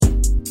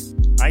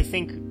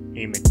think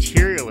a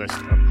materialist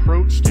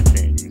approach to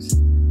things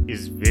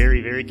is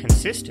very, very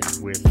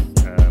consistent with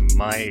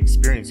my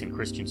experience in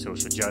Christian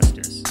social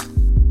justice.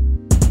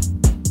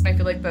 I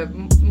feel like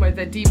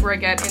the deeper I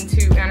get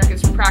into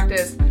anarchist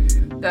practice,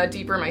 the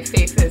deeper my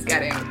faith is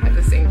getting at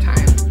the same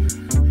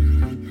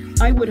time.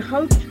 I would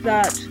hope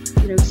that,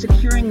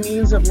 securing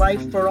means of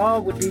life for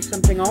all would be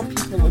something all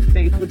people of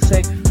faith would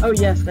say, oh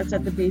yes, that's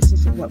at the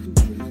basis of what we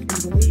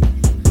believe.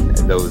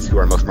 Those who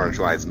are most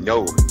marginalized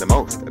know the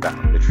most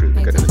about the true,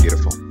 the good, and the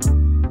beautiful.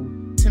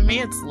 To me,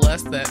 it's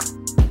less that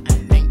I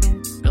think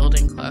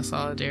building class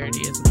solidarity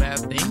is a bad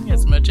thing,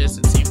 as much as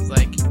it seems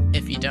like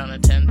if you don't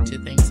attend to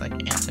things like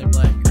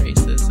anti-Black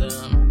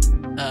racism,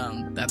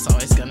 that's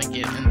always going to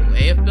get in the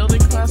way of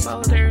building class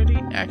solidarity,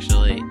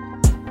 actually.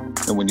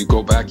 And when you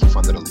go back, you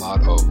find that a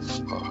lot of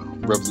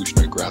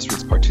revolutionary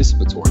grassroots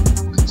participatory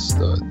movements,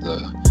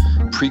 the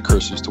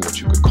precursors to what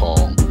you could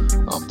call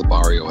the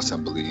barrio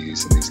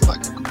assemblies and these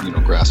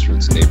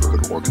grassroots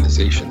neighborhood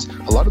organizations,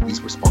 a lot of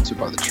these were sponsored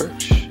by the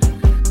church.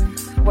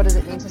 What does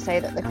it mean to say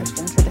that the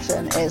Christian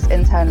tradition is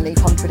internally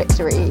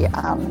contradictory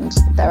and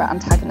there are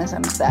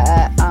antagonisms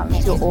there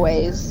and you're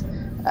always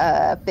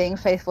being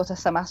faithful to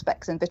some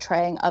aspects and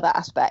betraying other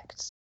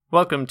aspects?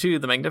 Welcome to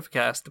The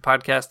Magnificast, the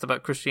podcast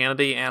about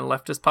Christianity and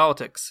leftist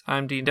politics.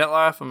 I'm Dean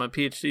Detloff. I'm a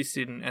PhD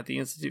student at the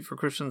Institute for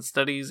Christian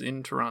Studies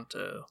in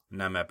Toronto.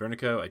 And I'm Matt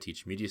Bernico. I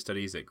teach media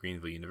studies at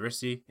Greenville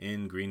University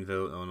in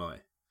Greenville,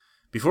 Illinois.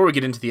 Before we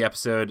get into the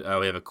episode,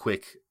 we have a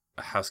quick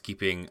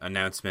housekeeping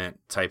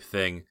announcement type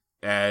thing.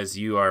 As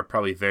you are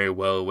probably very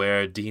well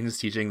aware, Dean is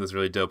teaching this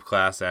really dope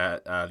class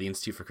at the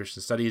Institute for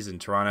Christian Studies in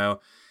Toronto.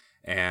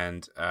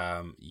 And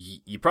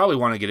you probably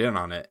want to get in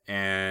on it.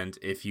 And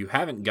if you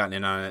haven't gotten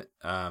in on it,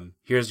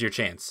 here's your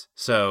chance.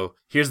 So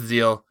here's the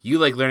deal. You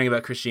like learning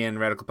about Christianity and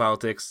radical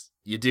politics.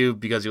 You do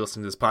because you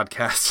listen to this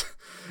podcast.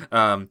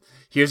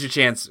 Here's your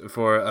chance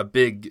for a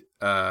big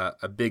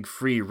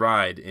free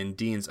ride in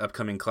Dean's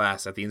upcoming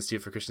class at the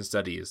Institute for Christian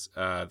Studies.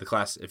 The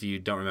class, if you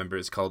don't remember,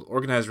 is called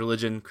Organized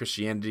Religion,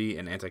 Christianity,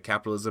 and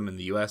Anti-Capitalism in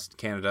the U.S. and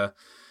Canada.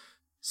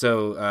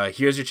 So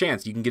here's your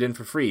chance. You can get in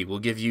for free. We'll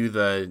give you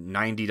the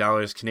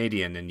 $90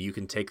 Canadian, and you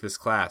can take this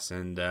class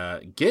and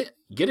get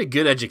a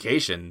good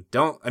education.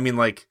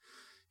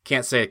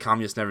 Can't say a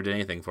communist never did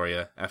anything for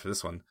you after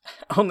this one.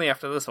 Only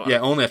after this one. Yeah,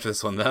 only after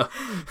this one, though.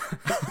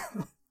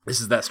 This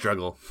is that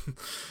struggle.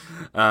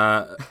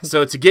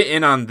 So to get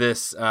in on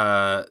this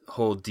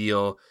whole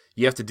deal,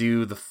 you have to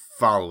do the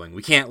following.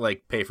 We can't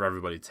pay for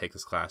everybody to take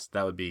this class.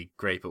 That would be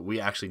great, but we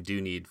actually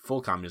do need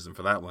full communism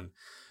for that one.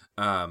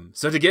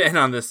 So to get in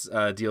on this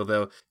deal,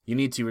 though, you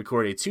need to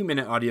record a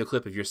 2-minute audio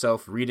clip of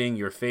yourself reading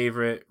your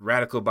favorite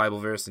radical Bible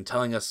verse and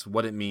telling us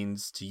what it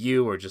means to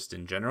you or just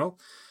in general.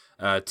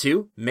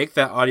 2, make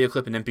that audio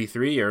clip an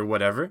MP3 or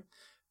whatever.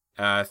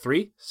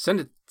 3, send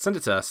it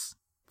to us.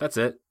 That's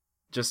it.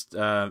 Just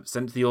send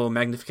it to the old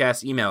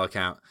Magnificast email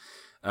account.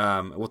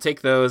 We'll take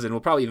those, and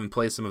we'll probably even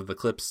play some of the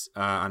clips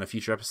on a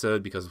future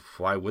episode, because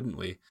why wouldn't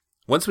we?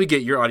 Once we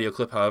get your audio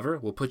clip, however,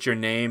 we'll put your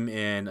name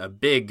in a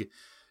big,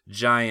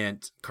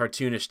 giant,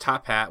 cartoonish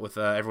top hat with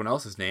everyone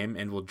else's name,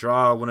 and we'll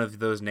draw one of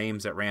those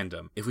names at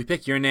random. If we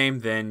pick your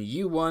name, then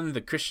you won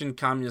the Christian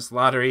Communist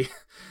Lottery,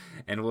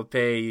 and we'll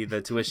pay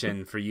the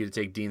tuition for you to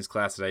take Dean's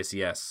class at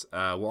ICS.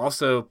 We'll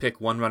also pick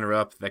one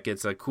runner-up that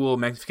gets a cool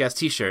Magnificast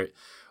t-shirt,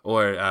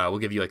 or we'll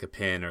give you a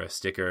pin or a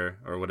sticker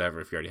or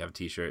whatever if you already have a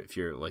t-shirt, if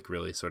you're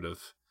really sort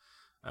of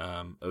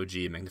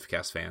OG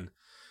Magnificast fan.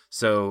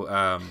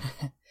 So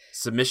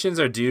submissions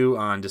are due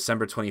on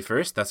December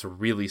 21st. That's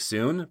really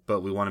soon,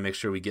 but we want to make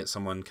sure we get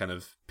someone kind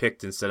of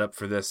picked and set up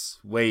for this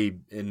way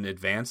in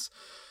advance.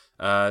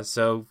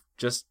 So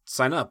just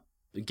sign up,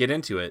 get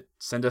into it,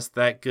 send us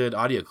that good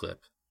audio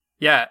clip.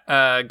 Yeah,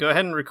 go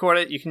ahead and record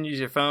it. You can use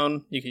your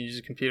phone, you can use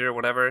your computer,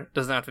 whatever. It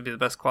doesn't have to be the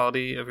best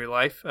quality of your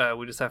life.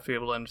 We just have to be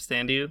able to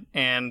understand you.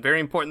 And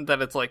very important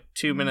that it's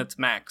 2 minutes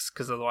max,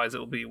 because otherwise it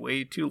will be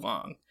way too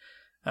long.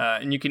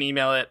 And you can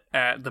email it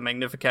at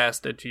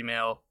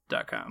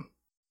themagnificast@gmail.com.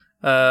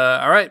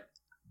 All right.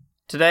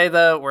 Today,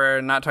 though,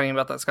 we're not talking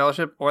about that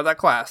scholarship or that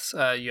class.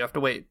 You have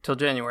to wait till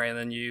January, and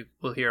then you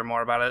will hear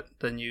more about it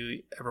than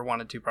you ever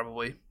wanted to,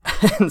 probably.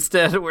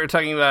 Instead, we're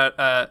talking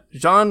about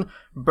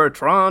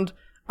Jean-Bertrand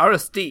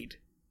Aristide.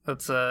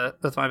 That's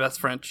my best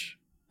French.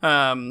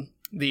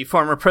 The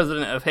former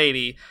president of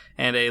Haiti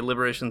and a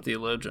liberation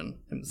theologian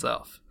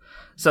himself.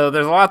 So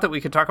there's a lot that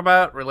we could talk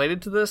about related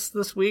to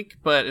this week,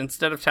 but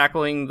instead of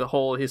tackling the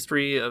whole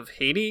history of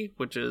Haiti,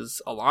 which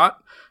is a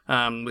lot,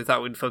 we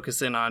thought we'd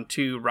focus in on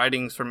 2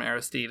 writings from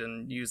Aristide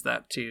and use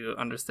that to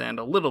understand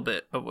a little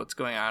bit of what's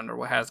going on or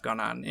what has gone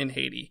on in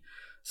Haiti.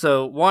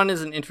 So one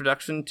is an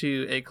introduction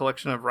to a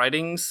collection of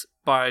writings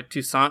by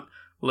Toussaint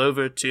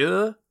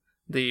Louverture,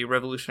 the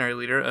revolutionary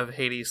leader of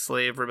Haiti's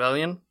slave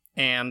rebellion,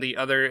 and the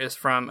other is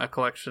from a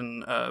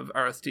collection of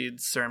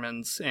Aristide's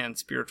sermons and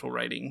spiritual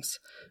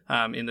writings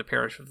in the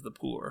parish of the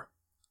poor.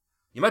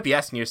 You might be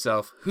asking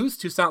yourself, who's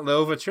Toussaint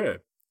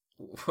Louverture?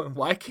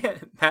 Why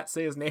can't Matt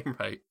say his name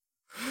right?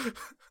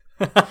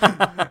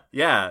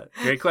 Yeah,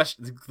 great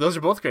question. Those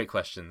are both great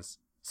questions.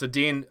 So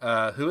Dean,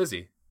 who is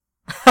he?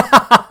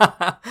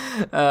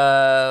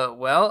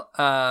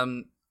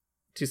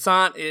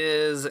 Toussaint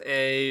is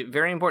a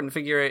very important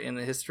figure in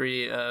the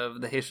history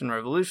of the Haitian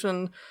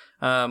Revolution,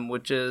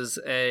 which is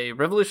a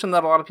revolution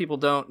that a lot of people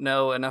don't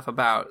know enough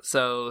about.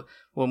 So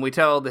when we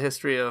tell the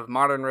history of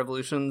modern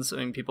revolutions, I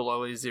mean, people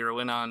always zero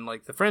in on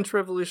like the French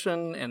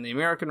Revolution and the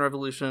American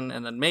Revolution,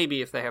 and then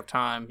maybe if they have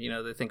time,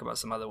 they think about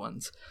some other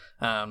ones,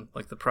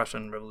 like the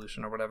Prussian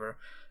Revolution or whatever.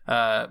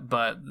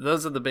 But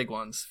those are the big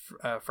ones,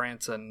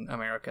 France and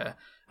America.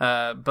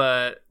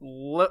 But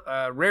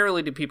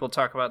rarely do people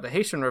talk about the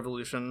Haitian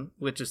Revolution,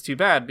 which is too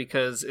bad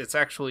because it's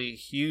actually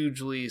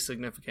hugely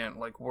significant,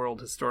 like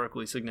world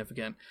historically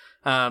significant.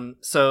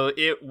 So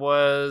it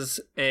was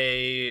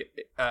a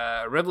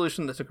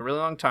revolution that took a really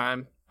long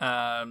time,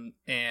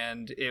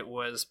 and it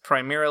was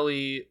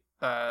primarily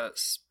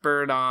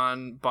spurred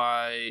on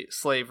by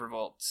slave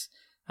revolts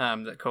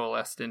that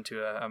coalesced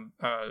into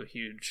a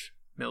huge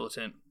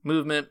militant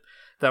movement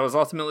that was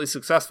ultimately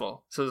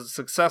successful. So it was a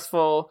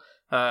successful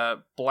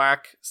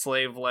black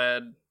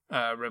slave-led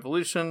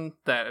revolution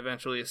that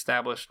eventually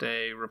established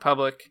a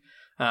republic,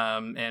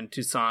 and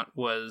Toussaint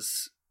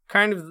was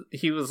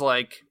he was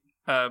like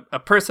a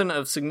person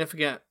of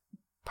significant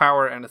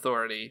power and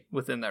authority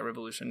within that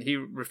revolution. He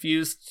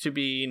refused to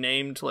be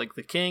named like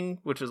the king,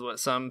 which is what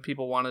some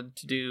people wanted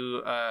to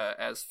do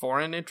as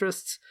foreign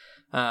interests.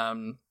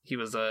 He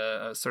was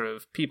a sort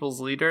of people's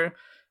leader.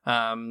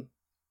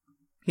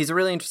 He's a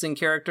really interesting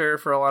character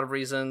for a lot of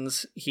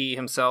reasons. He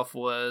himself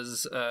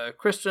was a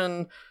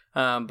Christian,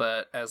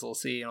 but as we'll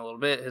see in a little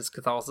bit, his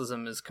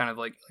Catholicism is kind of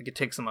like it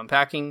takes some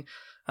unpacking.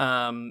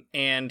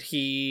 And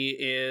he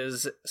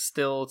is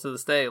still to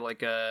this day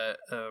like a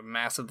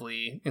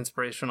massively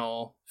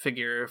inspirational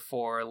figure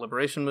for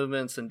liberation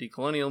movements and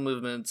decolonial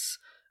movements,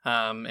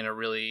 and a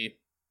really,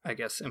 I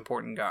guess,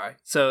 important guy.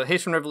 So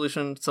Haitian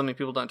Revolution, something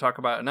people don't talk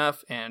about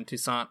enough, and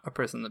Toussaint, a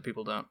person that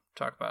people don't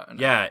talk about enough.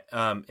 Yeah,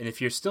 and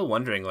if you're still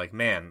wondering, like,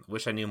 man,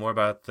 wish I knew more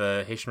about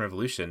the Haitian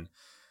Revolution,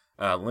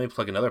 let me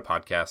plug another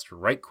podcast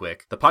right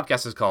quick. The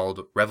podcast is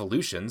called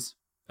Revolutions.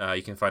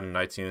 You can find it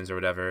on iTunes or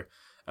whatever.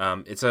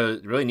 It's a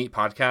really neat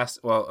podcast.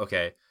 Well,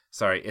 okay,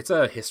 sorry. It's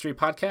a history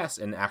podcast,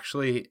 and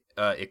actually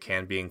it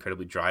can be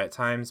incredibly dry at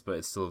times, but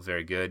it's still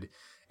very good.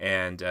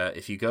 And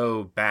if you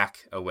go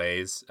back a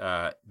ways,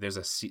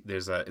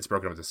 it's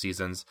broken up into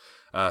seasons.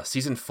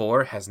 Season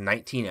 4 has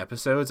 19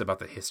 episodes about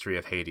the history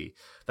of Haiti.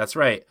 That's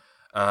right.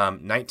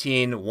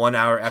 19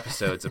 one-hour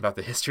episodes about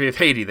the history of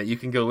Haiti that you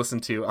can go listen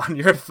to on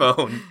your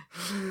phone.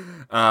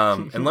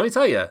 And let me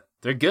tell you,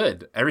 they're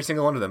good. Every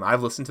single one of them.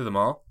 I've listened to them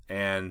all,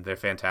 and they're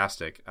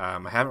fantastic. I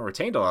haven't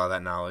retained a lot of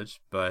that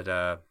knowledge, but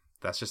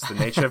that's just the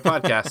nature of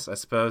podcasts, I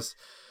suppose.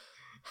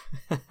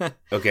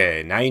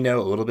 Okay, now you know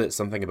a little bit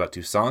something about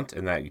Toussaint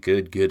and that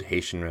good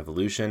Haitian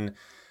Revolution.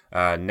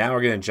 Now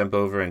we're going to jump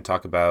over and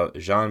talk about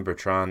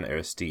Jean-Bertrand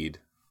Aristide.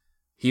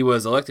 He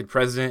was elected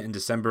president in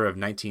December of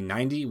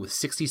 1990 with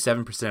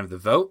 67% of the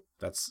vote.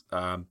 That's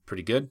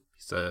pretty good.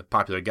 He's a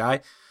popular guy.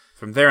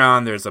 From there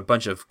on, there's a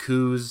bunch of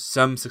coups,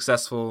 some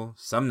successful,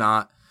 some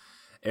not.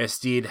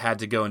 Aristide had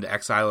to go into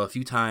exile a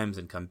few times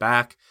and come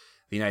back.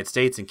 The United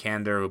States and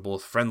Canada were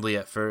both friendly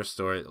at first,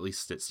 or at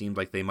least it seemed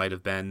like they might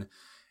have been.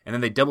 And then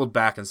they doubled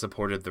back and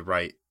supported the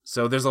right.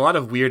 So there's a lot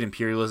of weird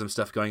imperialism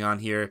stuff going on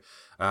here.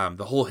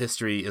 The whole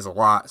history is a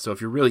lot. So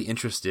if you're really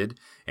interested,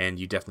 and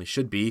you definitely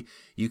should be,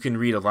 you can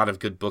read a lot of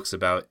good books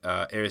about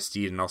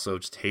Aristide and also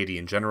just Haiti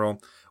in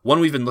general. One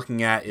we've been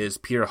looking at is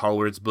Peter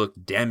Hallward's book,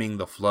 Damming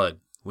the Flood,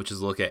 which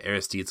is a look at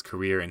Aristide's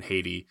career in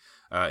Haiti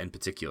in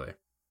particular.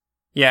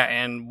 Yeah,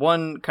 and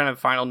one kind of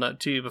final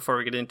note too before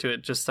we get into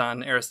it, just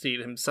on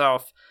Aristide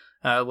himself.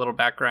 A little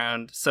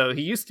background. So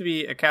he used to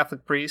be a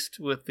Catholic priest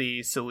with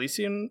the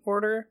Salesian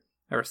order,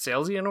 or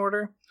Salesian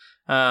order,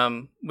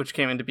 which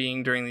came into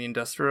being during the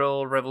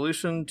Industrial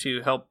Revolution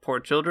to help poor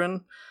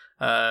children.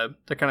 They're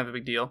kind of a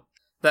big deal.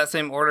 That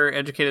same order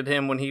educated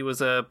him when he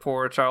was a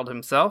poor child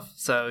himself,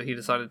 so he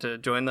decided to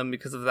join them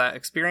because of that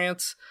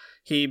experience.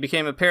 He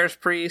became a parish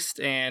priest,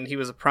 and he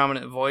was a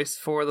prominent voice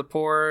for the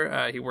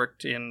poor. He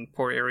worked in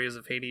poor areas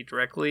of Haiti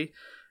directly.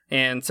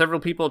 And several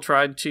people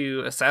tried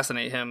to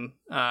assassinate him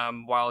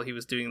while he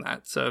was doing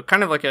that. So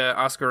kind of like a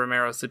Oscar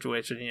Romero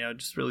situation,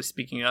 just really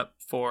speaking up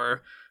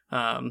for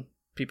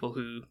people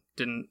who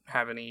didn't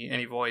have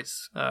any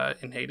voice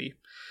in Haiti.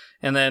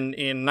 And then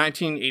in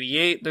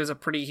 1988, there's a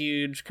pretty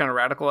huge kind of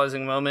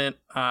radicalizing moment.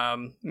 I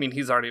mean,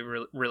 he's already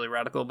really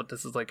radical, but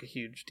this is like a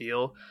huge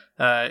deal.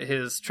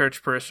 His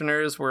church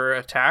parishioners were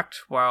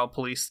attacked while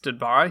police stood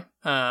by.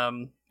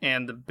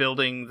 And the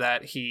building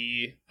that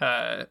he,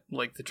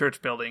 like the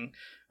church building,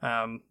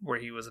 where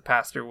he was a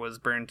pastor, was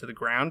burned to the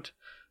ground.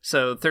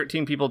 So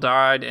 13 people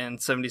died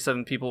and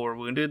 77 people were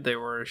wounded. They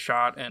were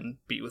shot and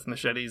beat with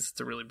machetes. It's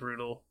a really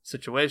brutal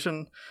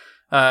situation.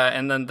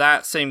 And then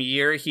that same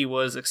year, he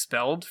was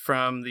expelled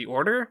from the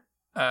order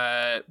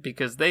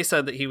because they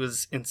said that he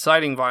was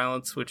inciting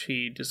violence, which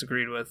he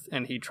disagreed with,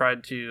 and he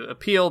tried to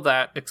appeal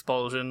that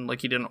expulsion,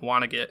 like he didn't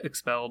want to get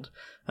expelled,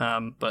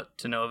 but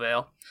to no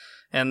avail.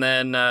 And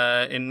then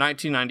in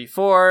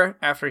 1994,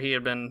 after he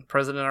had been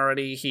president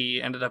already,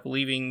 he ended up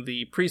leaving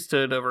the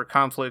priesthood over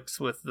conflicts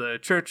with the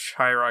church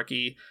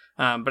hierarchy.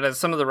 But as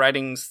some of the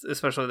writings,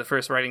 especially the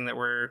first writing that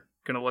we're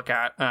going to look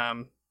at,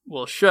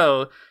 will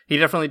show, he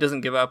definitely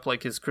doesn't give up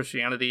like his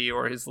Christianity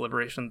or his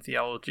liberation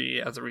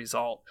theology as a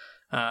result.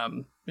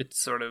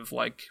 It's sort of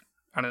like,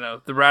 I don't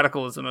know, the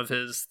radicalism of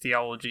his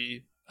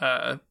theology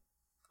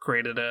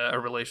created a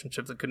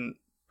relationship that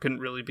couldn't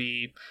really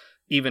be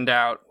evened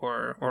out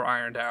or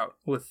ironed out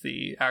with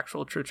the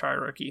actual church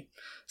hierarchy.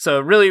 So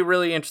really,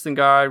 really interesting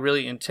guy,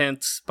 really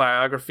intense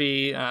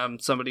biography,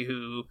 somebody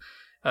who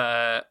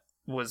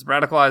was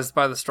radicalized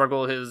by the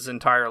struggle his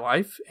entire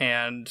life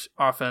and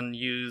often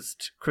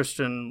used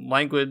Christian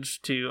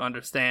language to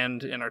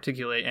understand and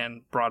articulate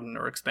and broaden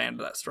or expand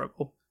that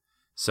struggle.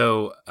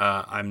 So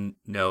I'm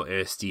no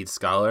Aristide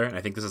scholar, and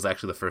I think this is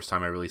actually the first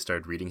time I really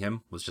started reading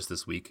him, was just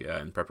this week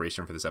in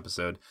preparation for this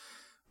episode.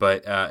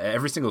 But at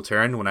every single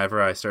turn,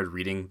 whenever I started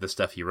reading the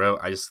stuff he wrote,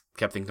 I just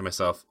kept thinking to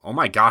myself, oh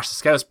my gosh,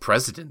 this guy was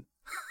president.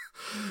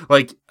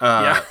 Like,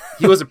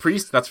 he was a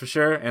priest, that's for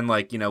sure. And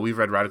like, you know, we've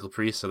read Radical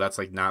Priest, so that's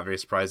like not very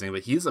surprising.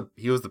 But he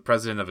was the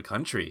president of a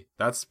country.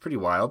 That's pretty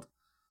wild.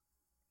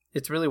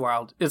 It's really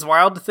wild. It's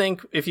wild to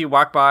think if you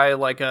walk by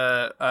like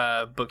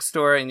a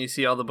bookstore and you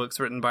see all the books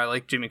written by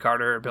like Jimmy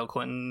Carter or Bill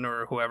Clinton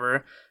or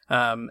whoever,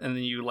 and then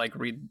you like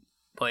read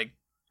like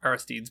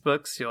Aristide's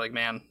books, you're like,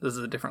 man, this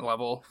is a different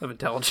level of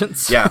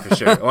intelligence. Yeah, for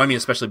sure. Well, I mean,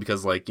 especially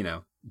because like, you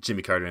know,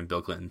 Jimmy Carter and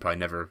Bill Clinton probably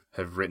never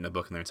have written a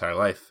book in their entire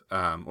life.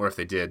 Or if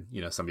they did,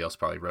 you know, somebody else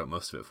probably wrote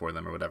most of it for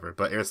them or whatever.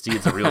 But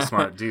Aristide's a real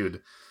smart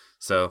dude.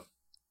 So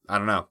I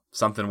don't know,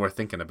 something worth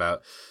thinking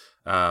about.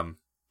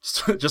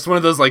 Just one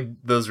of those like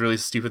those really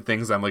stupid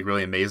things I'm like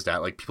really amazed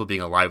at, like people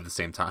being alive at the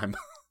same time.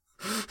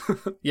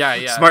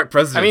 Yeah. Smart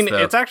presidents. I mean,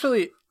 though. it's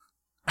actually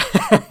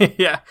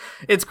yeah,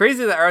 it's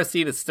crazy that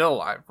Aristide is still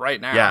alive right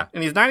now. Yeah,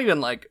 and he's not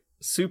even like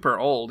super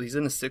old. He's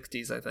in his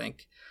 60s, I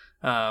think.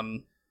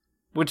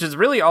 Which is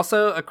really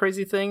also a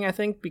crazy thing, I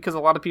think, because a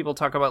lot of people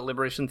talk about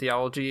liberation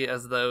theology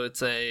as though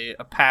it's a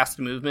past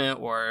movement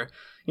or,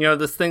 you know,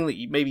 this thing that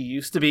maybe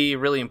used to be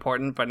really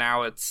important, but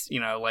now it's, you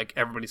know, like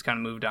everybody's kind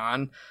of moved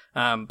on.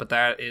 But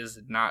that is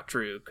not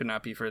true. Could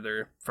not be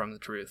further from the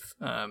truth,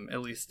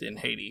 at least in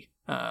Haiti.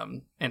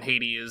 And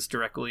Haiti is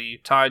directly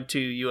tied to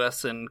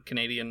U.S. and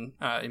Canadian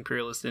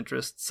imperialist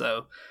interests.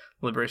 So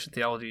liberation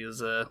theology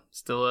is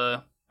still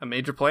a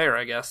major player,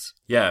 I guess.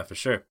 Yeah, for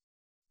sure.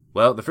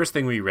 Well, the first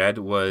thing we read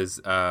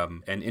was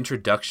an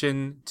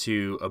introduction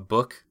to a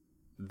book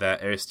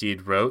that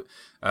Aristide wrote.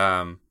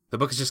 The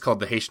book is just called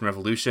The Haitian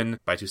Revolution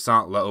by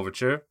Toussaint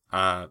L'Ouverture.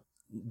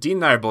 Dean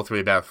and I are both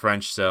really bad at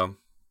French, so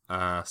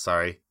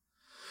sorry.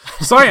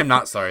 Sorry, I'm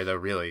not sorry, though,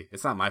 really.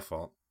 It's not my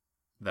fault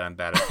that I'm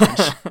bad at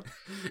French.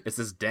 It's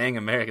this dang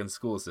American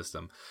school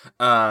system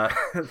that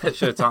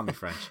should have taught me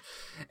French.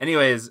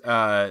 Anyways,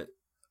 I'll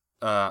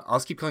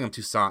just keep calling him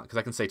Toussaint because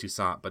I can say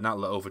Toussaint, but not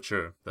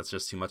L'Ouverture. That's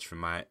just too much for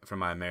my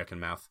American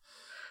mouth,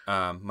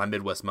 my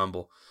Midwest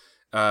mumble.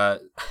 So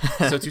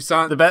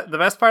Toussaint, the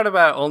best part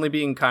about only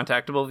being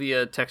contactable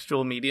via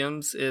textual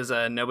mediums is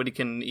nobody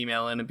can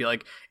email in and be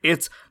like,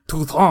 it's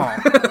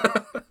Toussaint.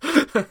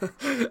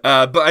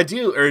 But I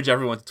do urge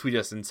everyone to tweet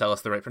us and tell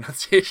us the right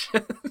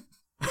pronunciation.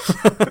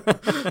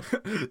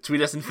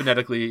 Tweet us and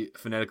phonetically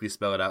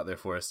spell it out there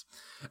for us.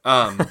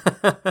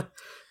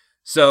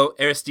 So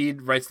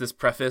Aristide writes this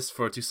preface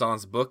for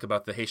Toussaint's book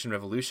about the Haitian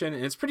Revolution,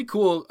 and it's pretty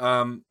cool.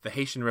 The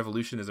Haitian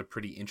Revolution is a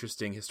pretty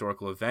interesting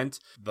historical event.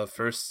 The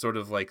first sort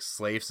of like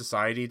slave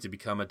society to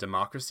become a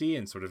democracy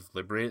and sort of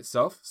liberate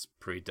itself. It's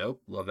pretty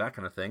dope. Love that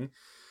kind of thing.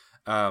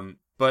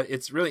 But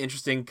it's really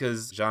interesting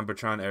because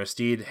Jean-Bertrand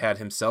Aristide had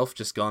himself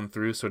just gone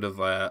through sort of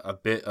a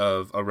bit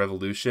of a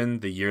revolution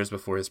the years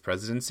before his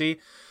presidency.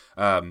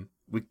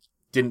 We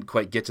didn't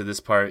quite get to this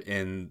part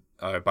in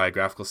our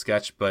biographical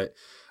sketch, but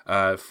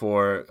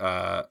for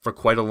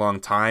quite a long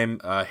time,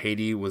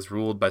 Haiti was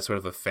ruled by sort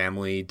of a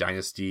family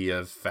dynasty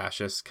of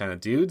fascist kind of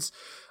dudes,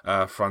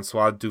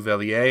 Francois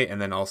Duvalier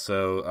and then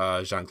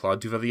also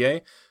Jean-Claude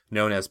Duvalier,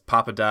 known as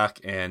Papa Doc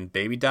and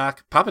Baby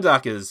Doc. Papa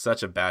Doc is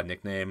such a bad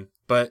nickname,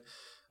 but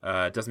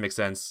it doesn't make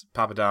sense.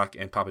 Papa Doc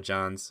and Papa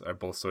John's are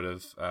both sort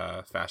of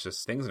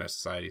fascist things in our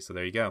society, so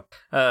there you go.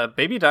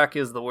 Baby Doc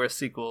is the worst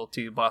sequel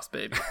to Boss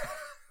Baby.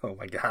 Oh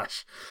my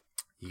gosh.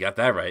 You got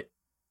that right.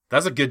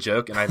 That's a good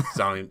joke, and I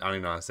don't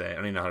even know how to say it. I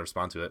don't even know how to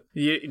respond to it.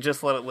 You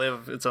just let it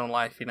live its own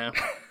life, you know?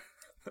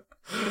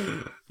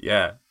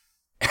 Yeah.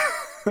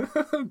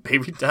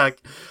 Baby Doc.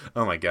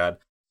 Oh my god.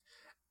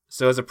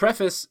 So as a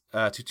preface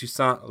to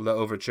Toussaint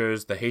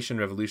L'Ouverture's The Haitian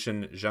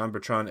Revolution,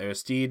 Jean-Bertrand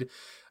Aristide,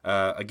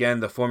 again,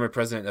 the former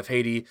president of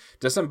Haiti,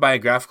 does some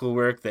biographical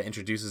work that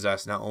introduces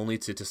us not only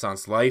to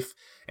Toussaint's life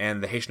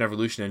and the Haitian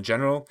Revolution in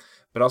general,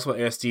 but also what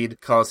Aristide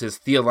calls his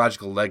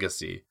theological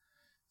legacy.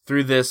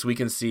 Through this, we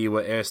can see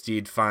what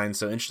Aristide finds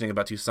so interesting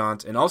about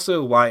Toussaint, and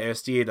also why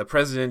Aristide, a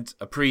president,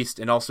 a priest,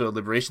 and also a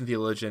liberation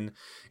theologian,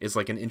 is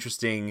like an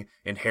interesting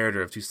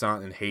inheritor of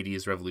Toussaint and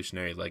Haiti's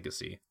revolutionary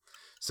legacy.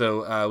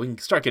 So we can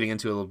start getting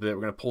into it a little bit.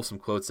 We're going to pull some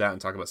quotes out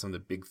and talk about some of the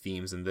big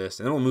themes in this,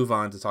 and then we'll move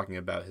on to talking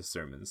about his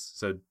sermons.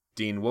 So,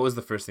 Dean, what was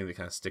the first thing that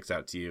kind of sticks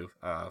out to you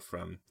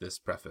from this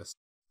preface?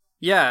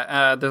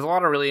 Yeah, there's a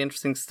lot of really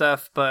interesting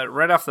stuff, but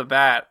right off the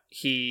bat,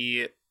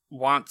 he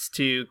wants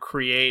to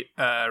create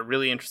a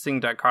really interesting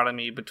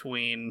dichotomy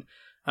between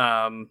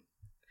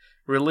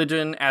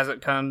religion as it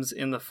comes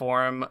in the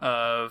form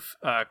of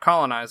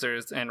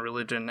colonizers and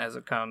religion as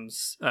it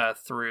comes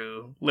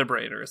through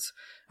liberators.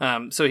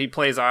 So he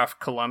plays off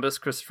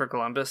Christopher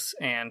Columbus,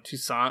 and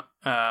Toussaint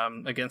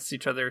against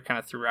each other kind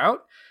of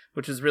throughout,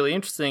 which is really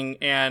interesting.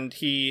 And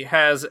he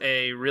has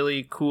a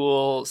really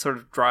cool sort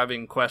of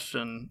driving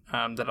question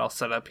that I'll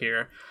set up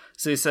here.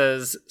 So he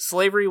says,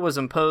 slavery was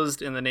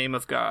imposed in the name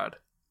of God.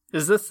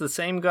 Is this the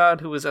same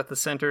God who was at the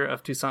center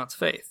of Toussaint's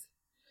faith?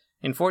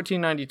 In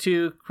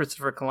 1492,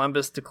 Christopher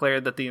Columbus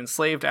declared that the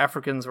enslaved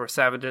Africans were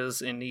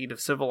savages in need of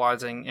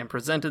civilizing and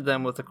presented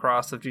them with the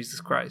cross of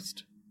Jesus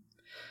Christ.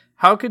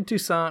 How could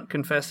Toussaint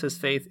confess his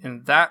faith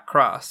in that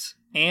cross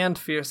and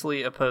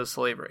fiercely oppose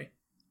slavery?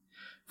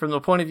 From the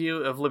point of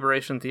view of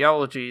liberation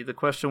theology, the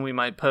question we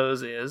might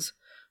pose is,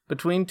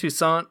 between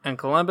Toussaint and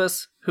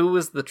Columbus, who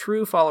was the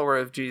true follower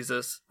of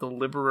Jesus, the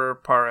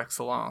liberer par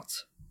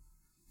excellence?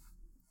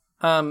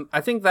 I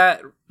think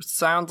that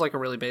sounds like a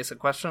really basic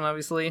question,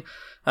 obviously,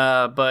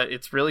 but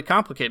it's really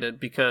complicated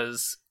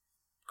because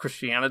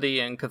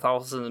Christianity and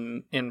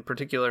Catholicism in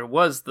particular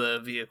was the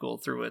vehicle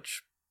through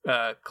which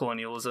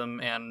colonialism,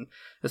 and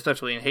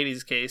especially in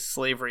Haiti's case,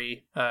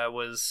 slavery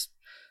was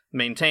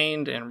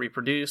maintained and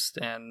reproduced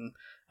and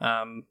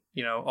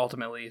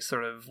ultimately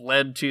sort of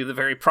led to the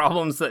very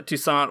problems that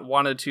Toussaint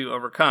wanted to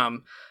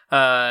overcome.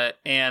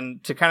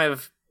 And to kind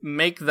of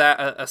make that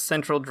a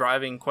central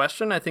driving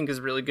question, I think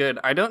is really good.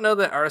 I don't know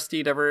that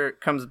Aristide ever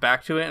comes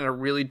back to it in a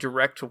really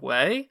direct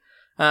way,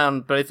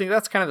 but I think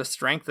that's kind of the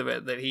strength of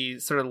it, that he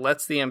sort of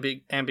lets the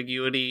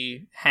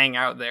ambiguity hang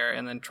out there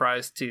and then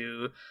tries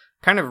to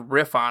kind of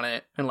riff on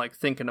it and like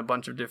think in a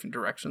bunch of different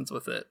directions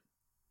with it.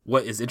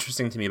 What is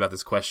interesting to me about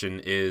this question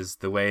is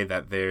the way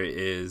that there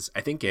is, I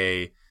think,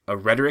 a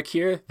rhetoric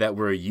here that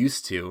we're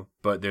used to,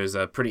 but there's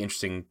a pretty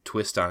interesting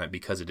twist on it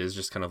because it is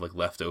just kind of like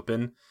left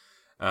open.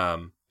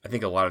 I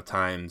think a lot of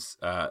times,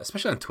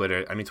 especially on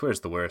Twitter, I mean,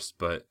 Twitter's the worst,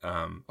 but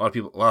a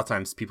lot of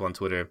times people on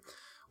Twitter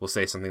will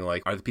say something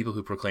like, are the people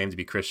who proclaim to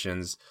be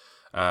Christians,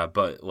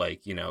 but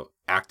like,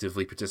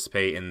 actively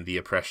participate in the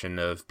oppression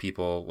of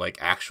people like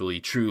actually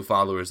true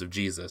followers of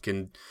Jesus?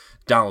 Can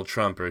Donald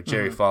Trump or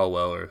Jerry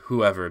Falwell or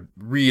whoever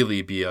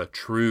really be a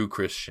true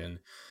Christian?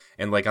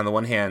 And like, on the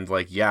one hand,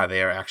 like, yeah,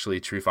 they are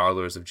actually true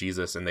followers of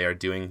Jesus and they are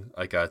doing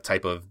like a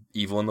type of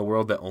evil in the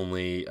world that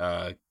only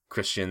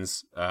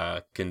Christians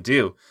can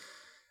do.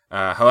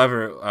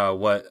 However,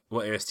 what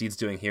Aristide's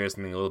doing here is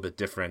something a little bit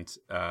different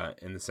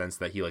in the sense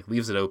that he like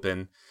leaves it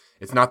open.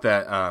 It's not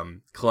that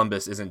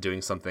Columbus isn't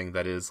doing something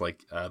that is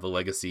like the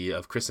legacy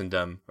of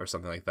Christendom or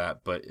something like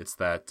that, but it's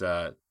that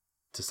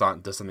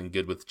Toussaint does something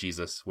good with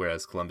Jesus,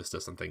 whereas Columbus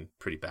does something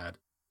pretty bad.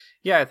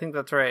 Yeah, I think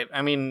that's right.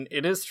 I mean,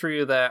 it is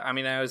true that,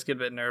 I always get a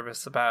bit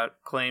nervous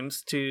about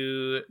claims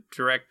to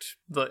direct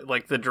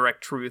the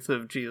direct truth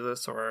of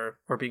Jesus or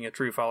being a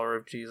true follower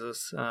of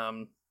Jesus.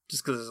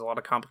 Just because there's a lot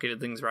of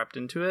complicated things wrapped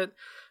into it.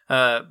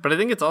 But I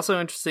think it's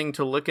also interesting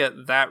to look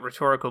at that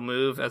rhetorical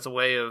move as a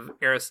way of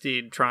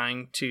Aristide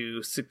trying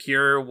to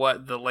secure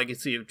what the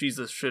legacy of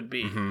Jesus should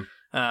be.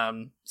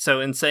 Mm-hmm. So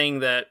in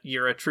saying that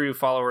you're a true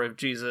follower of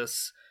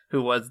Jesus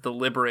who was the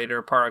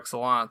liberator par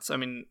excellence, I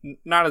mean,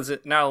 not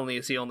only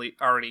is he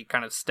already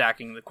kind of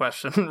stacking the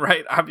question,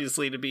 right,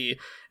 obviously to be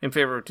in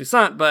favor of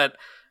Toussaint, but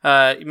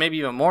maybe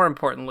even more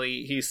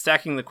importantly, he's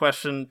stacking the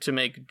question to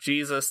make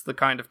Jesus the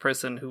kind of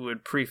person who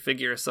would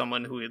prefigure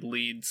someone who would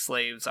lead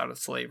slaves out of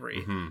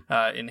slavery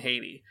in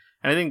Haiti.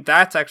 And I think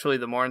that's actually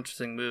the more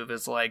interesting move,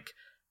 is like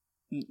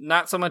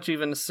not so much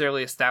even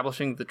necessarily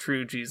establishing the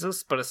true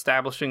Jesus, but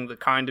establishing the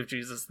kind of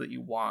Jesus that you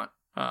want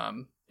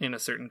in a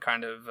certain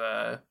kind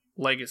of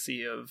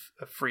legacy of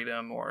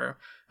freedom or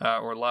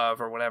love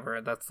or whatever.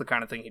 That's the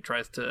kind of thing he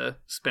tries to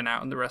spin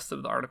out in the rest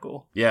of the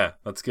article. Yeah,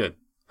 that's good.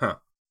 Huh.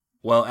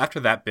 Well, after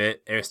that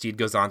bit, Aristide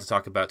goes on to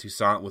talk about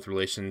Toussaint with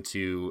relation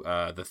to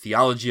the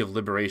theology of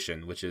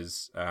liberation, which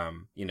is,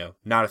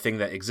 not a thing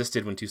that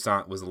existed when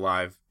Toussaint was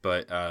alive,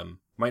 but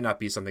might not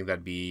be something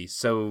that'd be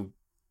so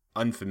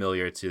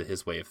unfamiliar to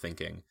his way of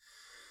thinking.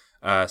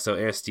 So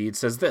Aristide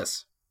says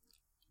this: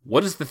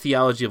 what is the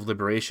theology of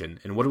liberation,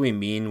 and what do we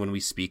mean when we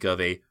speak of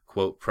a,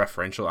 quote,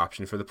 preferential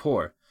option for the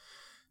poor?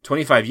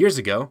 25 years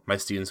ago, my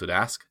students would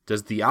ask,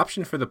 does the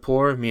option for the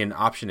poor mean an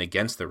option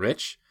against the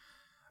rich?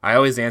 I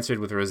always answered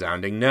with a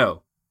resounding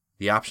no.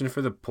 The option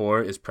for the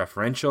poor is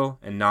preferential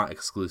and not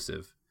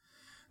exclusive.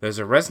 There's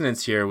a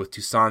resonance here with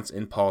Toussaint's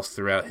impulse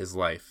throughout his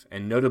life,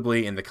 and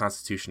notably in the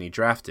Constitution he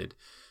drafted,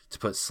 to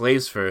put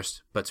slaves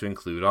first, but to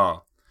include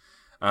all.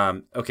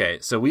 Okay,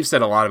 so we've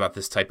said a lot about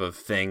this type of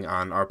thing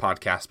on our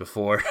podcast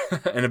before,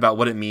 and about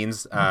what it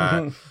means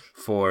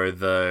for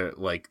the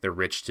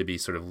rich to be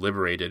sort of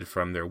liberated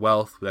from their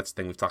wealth. That's the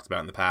thing we've talked about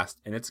in the past,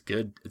 and it's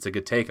good. It's a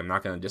good take. I'm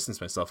not going to distance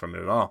myself from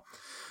it at all.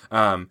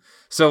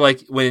 So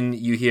like when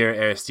you hear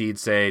Aristide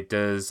say,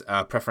 "Does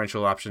a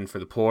preferential option for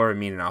the poor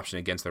mean an option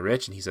against the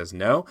rich?" and he says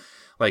no,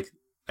 like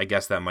I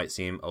guess that might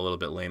seem a little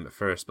bit lame at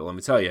first, but let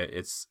me tell you,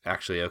 it's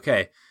actually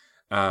okay.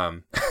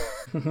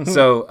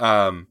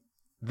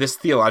 This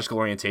theological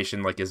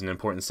orientation is an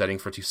important setting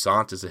for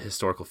Toussaint as a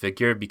historical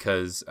figure,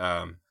 because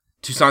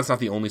Toussaint's not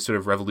the only sort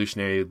of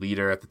revolutionary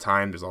leader at the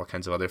time. There's all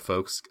kinds of other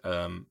folks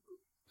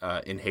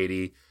in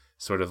Haiti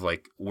sort of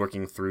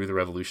working through the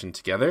revolution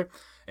together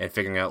and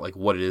figuring out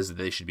what it is that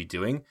they should be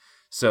doing.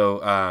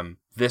 So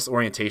this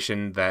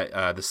orientation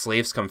that the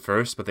slaves come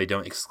first, but they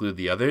don't exclude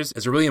the others,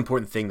 is a really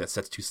important thing that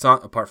sets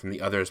Toussaint apart from the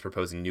others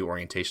proposing new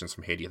orientations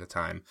from Haiti at the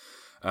time.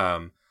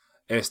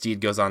 Aristide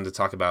goes on to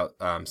talk about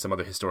some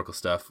other historical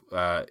stuff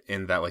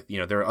in that,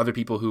 there are other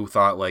people who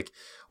thought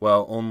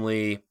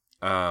only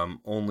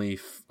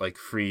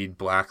freed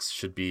blacks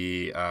should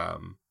be,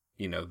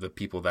 the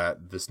people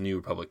that this new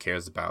republic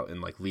cares about,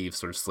 and leave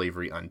sort of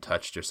slavery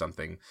untouched or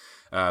something.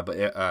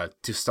 But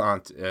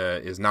Toussaint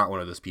is not one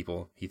of those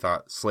people. He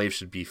thought slaves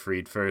should be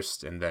freed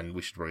first, and then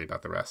we should worry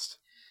about the rest.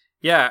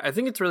 Yeah, I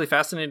think it's really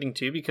fascinating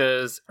too,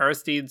 because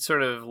Aristide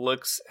sort of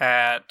looks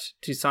at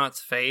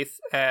Toussaint's faith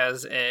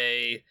as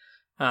a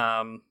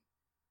I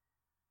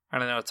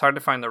don't know, it's hard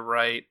to find the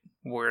right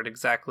word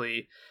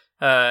exactly.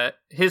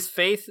 His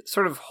faith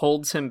sort of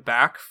holds him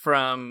back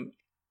from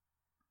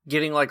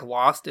getting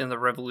lost in the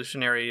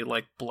revolutionary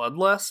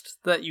bloodlust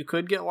that you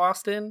could get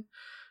lost in,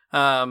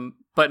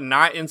 but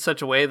not in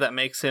such a way that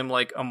makes him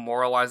a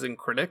moralizing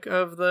critic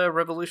of the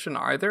revolution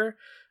either.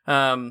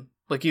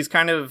 He's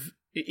kind of,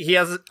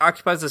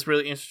 occupies this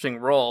really interesting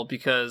role,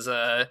 because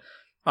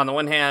on the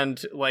one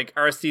hand,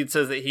 Aristide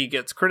says that he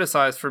gets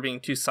criticized for being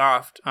too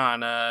soft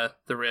on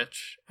the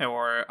rich,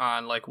 or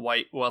on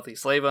white wealthy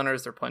slave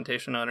owners or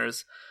plantation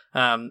owners.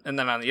 And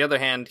then on the other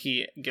hand,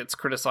 he gets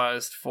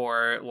criticized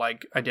for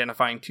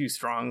identifying too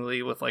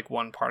strongly with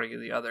one party or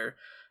the other.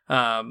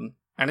 And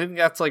I think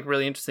that's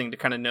really interesting to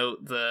kind of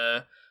note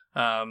the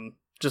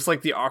just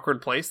the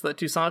awkward place that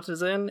Toussaint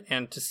is in,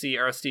 and to see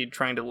Aristide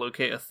trying to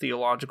locate a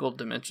theological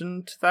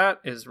dimension to that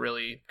is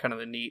really kind of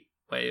a neat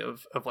way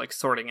of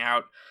sorting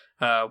out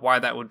why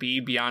that would be,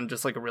 beyond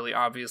just a really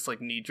obvious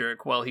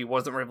knee-jerk, well, he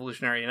wasn't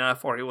revolutionary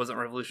enough, or he wasn't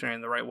revolutionary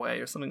in the right way,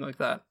 or something like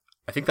that.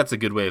 I think that's a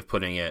good way of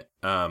putting it.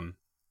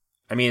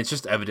 It's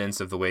just evidence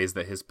of the ways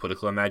that his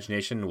political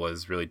imagination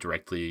was really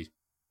directly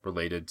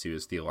related to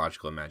his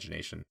theological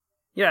imagination.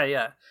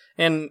 Yeah.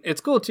 And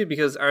it's cool, too,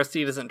 because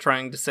Aristide isn't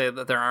trying to say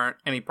that there aren't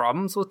any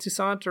problems with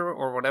Toussaint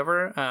or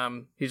whatever.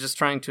 He's just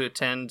trying to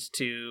attend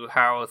to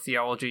how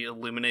theology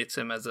illuminates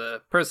him as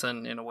a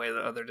person in a way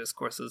that other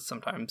discourses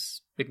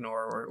sometimes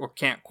ignore or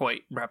can't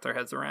quite wrap their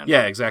heads around.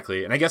 Yeah,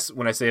 exactly. And I guess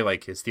when I say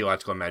his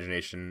theological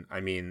imagination,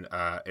 I mean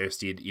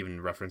Aristide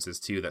even references,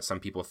 too, that some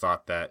people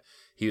thought that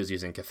he was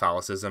using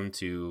Catholicism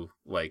to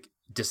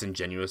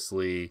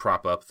disingenuously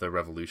prop up the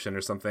revolution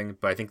or something.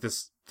 But I think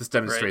this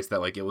demonstrates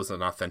that it was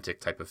an authentic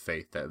type of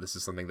faith, that this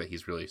is something that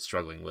he's really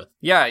struggling with.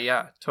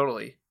 Yeah,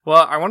 totally.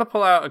 Well, I want to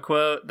pull out a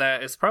quote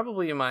that is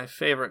probably my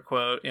favorite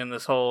quote in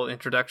this whole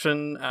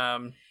introduction,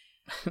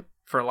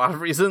 for a lot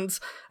of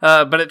reasons,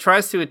 but it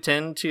tries to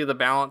attend to the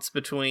balance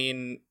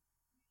between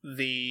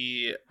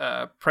the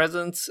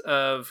presence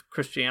of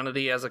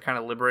Christianity as a kind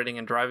of liberating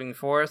and driving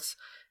force,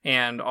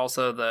 and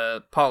also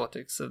the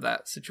politics of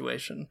that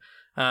situation.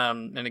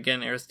 And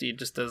again, Aristide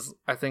just does,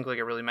 I think,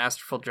 a really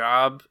masterful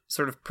job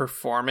sort of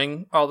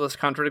performing all those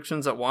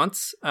contradictions at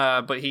once,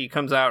 but he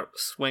comes out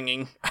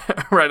swinging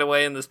right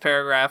away in this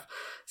paragraph.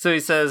 So he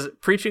says,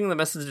 preaching the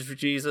message of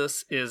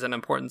Jesus is an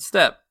important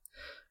step,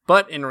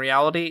 but in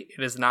reality,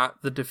 it is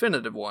not the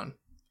definitive one.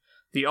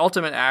 The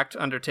ultimate act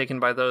undertaken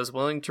by those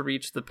willing to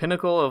reach the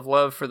pinnacle of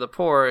love for the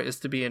poor is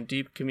to be in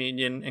deep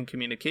communion and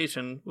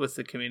communication with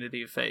the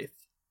community of faith.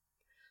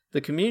 The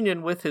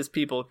communion with his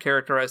people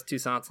characterized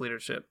Toussaint's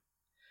leadership.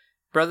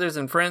 Brothers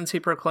and friends, he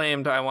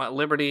proclaimed, I want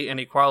liberty and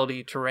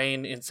equality to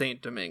reign in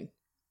Saint-Domingue.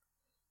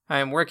 I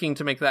am working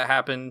to make that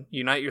happen.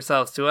 Unite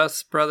yourselves to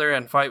us, brother,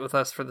 and fight with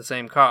us for the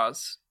same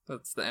cause.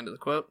 That's the end of the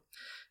quote.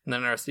 And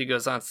then Aristide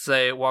goes on to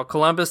say, while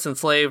Columbus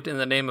enslaved in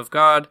the name of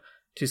God,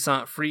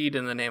 Toussaint freed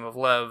in the name of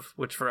love,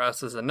 which for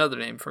us is another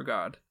name for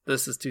God.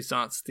 This is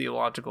Toussaint's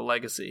theological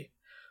legacy.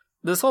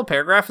 This whole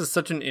paragraph is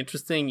such an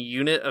interesting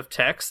unit of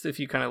text if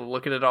you kind of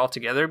look at it all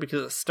together,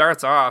 because it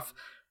starts off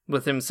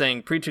with him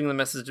saying preaching the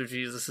message of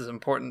Jesus is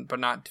important but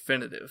not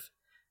definitive.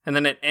 And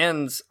then it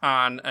ends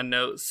on a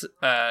note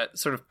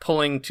sort of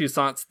pulling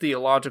Toussaint's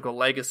theological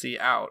legacy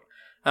out.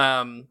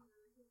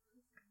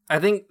 I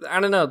think, I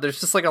don't know, there's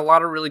just a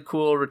lot of really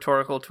cool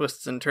rhetorical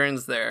twists and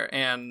turns there.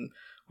 And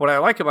what I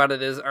like about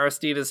it is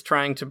Aristide is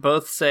trying to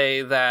both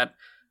say that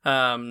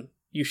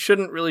you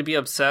shouldn't really be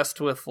obsessed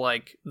with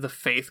the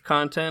faith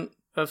content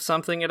of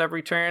something at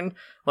every turn.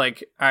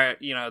 Like, there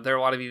are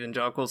a lot of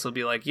evangelicals who'll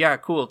be like, yeah,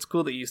 cool, it's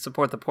cool that you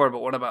support the poor,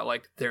 but what about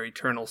like their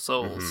eternal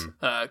souls?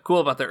 Cool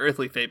about their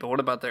earthly fate, but what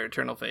about their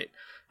eternal fate?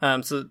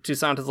 So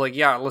Toussaint is like,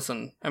 yeah,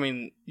 listen, I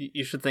mean,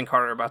 you should think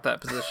harder about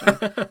that position.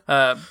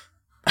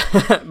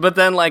 But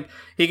then, like,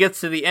 he gets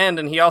to the end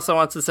and he also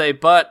wants to say,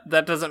 but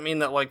that doesn't mean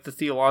that, like, the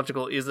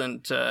theological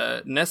isn't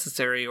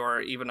necessary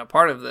or even a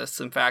part of this.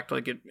 In fact,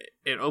 like,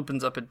 it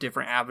opens up a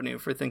different avenue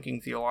for thinking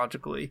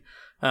theologically.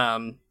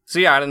 So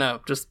yeah, I don't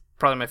know, just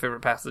probably my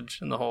favorite passage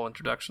in the whole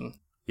introduction.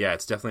 Yeah,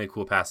 it's definitely a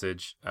cool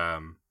passage.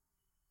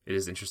 It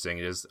is interesting.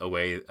 It is a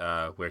way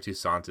where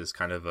Toussaint is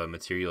kind of a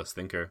materialist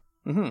thinker.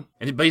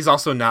 Mm-hmm. But he's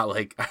also not,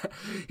 like,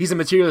 he's a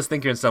materialist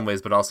thinker in some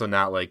ways, but also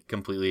not, like,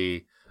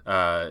 completely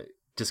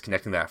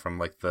disconnecting that from,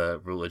 like,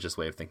 the religious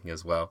way of thinking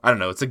as well. I don't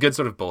know. It's a good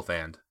sort of both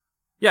and.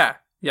 Yeah.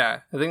 I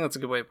think that's a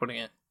good way of putting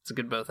it. It's a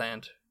good both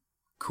and.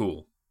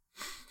 Cool.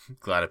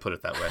 Glad I put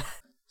it that way.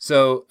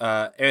 So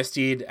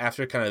Aristide,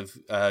 after kind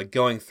of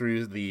going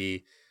through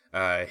the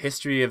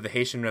history of the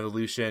Haitian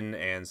Revolution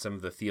and some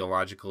of the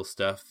theological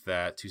stuff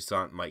that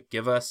Toussaint might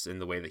give us in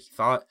the way that he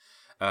thought,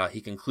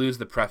 he concludes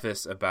the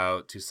preface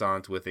about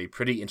Toussaint with a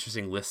pretty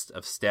interesting list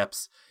of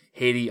steps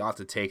Haiti ought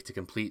to take to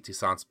complete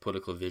Toussaint's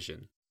political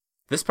vision.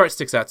 This part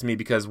sticks out to me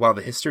because while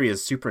the history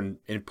is super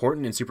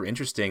important and super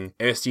interesting,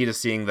 Aristide is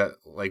seeing that,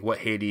 like, what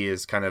Haiti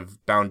is kind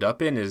of bound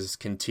up in is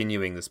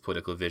continuing this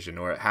political vision,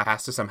 or it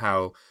has to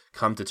somehow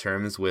come to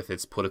terms with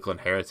its political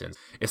inheritance.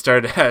 It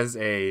started as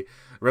a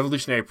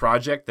revolutionary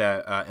project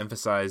that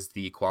emphasized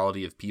the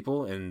equality of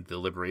people and the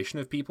liberation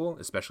of people,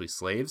 especially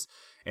slaves,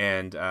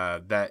 and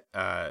that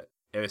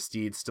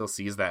Aristide still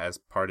sees that as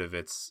part of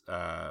its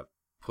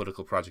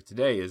political project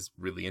today is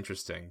really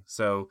interesting.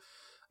 So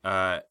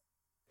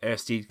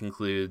Aristide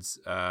concludes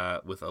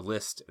with a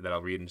list that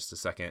I'll read in just a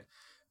second.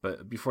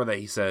 But before that,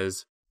 he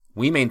says,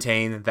 "We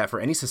maintain that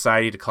for any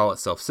society to call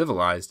itself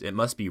civilized, it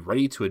must be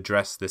ready to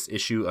address this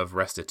issue of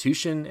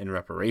restitution and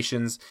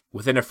reparations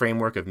within a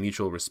framework of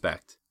mutual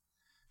respect.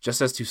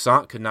 Just as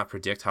Toussaint could not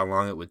predict how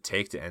long it would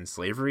take to end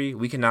slavery,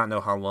 we cannot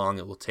know how long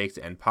it will take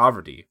to end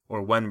poverty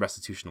or when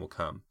restitution will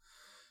come."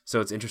 So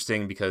it's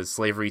interesting because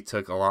slavery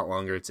took a lot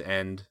longer to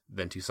end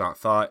than Toussaint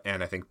thought,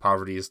 and I think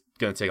poverty is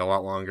going to take a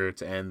lot longer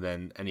to end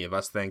than any of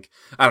us think.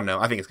 I don't know.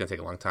 I think it's going to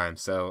take a long time,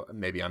 so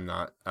maybe I'm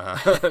not.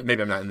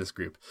 Maybe I'm not in this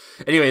group.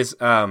 Anyways,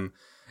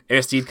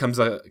 Aristide comes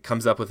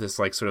up with this,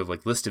 like, sort of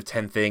like list of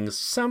 10 things.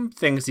 Some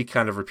things he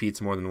kind of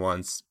repeats more than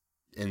once,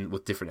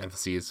 with different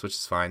emphases, which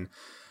is fine.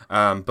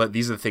 But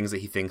these are the things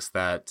that he thinks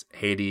that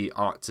Haiti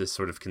ought to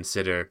sort of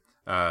consider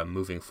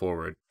moving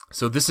forward.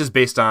 So this is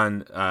based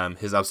on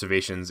his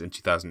observations in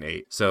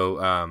 2008.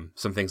 So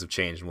some things have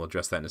changed, and we'll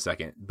address that in a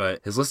second. But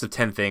his list of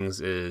 10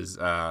 things is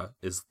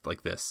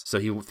like this. So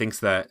he thinks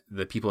that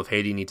the people of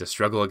Haiti need to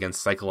struggle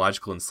against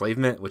psychological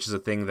enslavement, which is a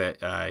thing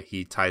that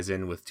he ties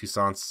in with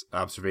Toussaint's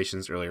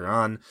observations earlier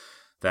on.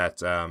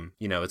 That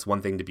it's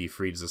one thing to be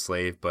freed as a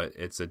slave, but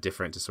it's a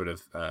different to sort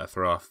of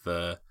throw off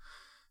the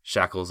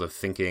shackles of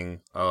thinking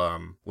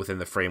within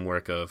the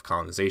framework of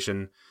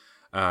colonization.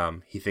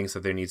 He thinks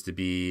that there needs to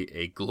be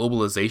a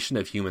globalization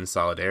of human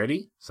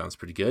solidarity. Sounds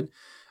pretty good.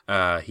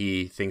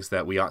 He thinks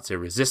that we ought to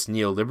resist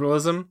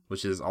neoliberalism,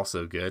 which is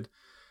also good.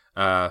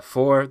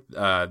 4,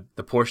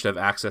 the portion of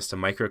access to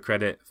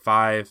microcredit.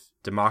 5,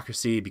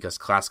 democracy, because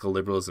classical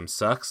liberalism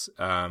sucks,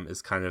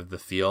 is kind of the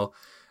feel.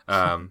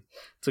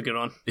 It's a good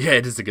one. Yeah,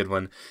 it is a good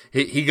one.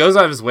 He goes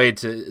out of his way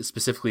to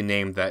specifically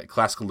name that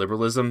classical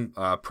liberalism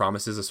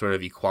promises a sort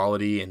of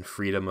equality and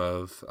freedom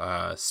of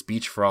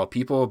speech for all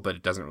people, but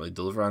it doesn't really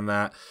deliver on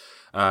that.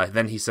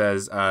 Then he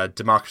says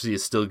democracy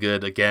is still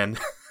good again.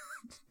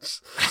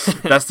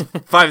 That's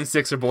 5 and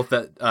 6 are both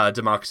that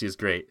democracy is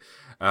great.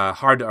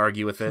 Hard to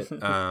argue with it.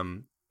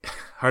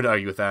 Hard to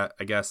argue with that,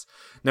 I guess.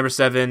 Number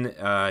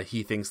 7,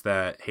 he thinks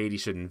that Haiti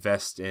should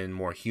invest in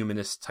more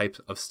humanist type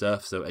of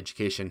stuff, so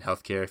education,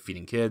 healthcare,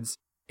 feeding kids.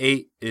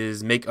 8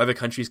 is make other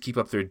countries keep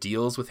up their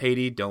deals with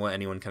Haiti. Don't let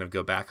anyone kind of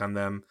go back on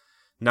them.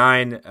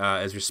 9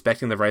 is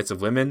respecting the rights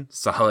of women.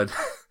 Solid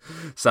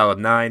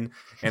 9.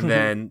 And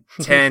then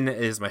 10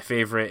 is my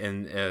favorite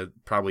and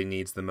probably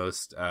needs the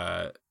most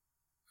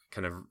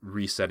kind of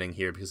resetting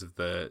here because of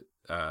the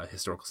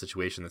historical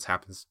situation that's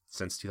happened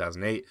since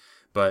 2008.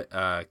 But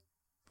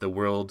the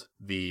World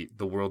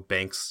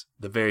Banks,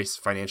 the various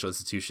financial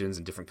institutions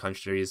in different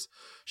countries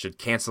should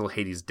cancel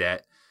Haiti's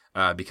debt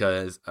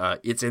because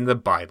it's in the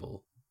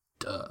Bible.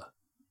 Duh.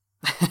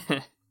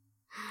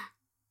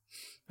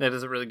 That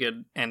is a really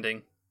good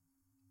ending.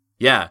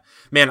 Yeah,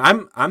 man,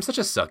 I'm such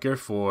a sucker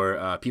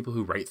for people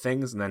who write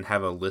things and then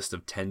have a list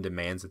of 10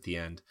 demands at the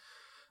end.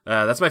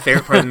 That's my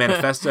favorite part of the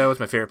manifesto.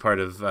 It's my favorite part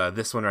of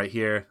this one right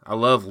here. I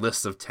love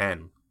lists of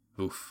 10.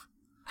 Oof.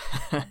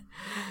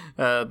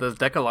 Those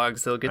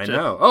decalogues, they'll get you. I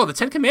know. Oh, the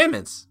 10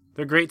 Commandments.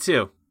 They're great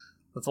too.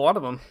 That's a lot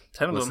of them.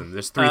 10 of them. Listen,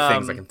 there's 3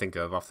 things I can think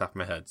of off the top of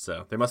my head,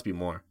 so there must be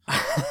more.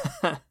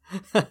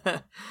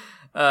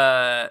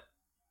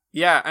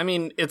 Yeah, I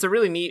mean, it's a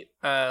really neat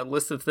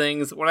list of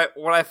things. What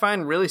I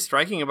find really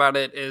striking about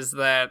it is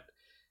that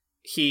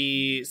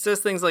he says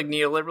things like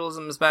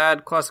neoliberalism is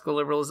bad, classical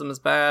liberalism is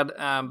bad,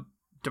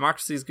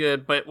 democracy is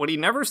good, but what he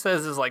never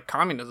says is like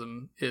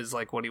communism is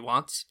like what he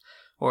wants,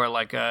 or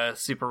like a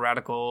super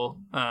radical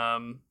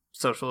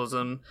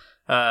socialism.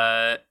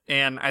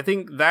 And I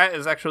think that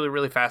is actually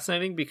really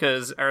fascinating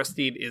because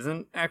Aristide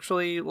isn't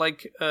actually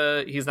like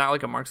he's not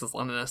like a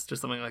Marxist-Leninist or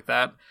something like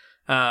that.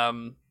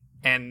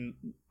 And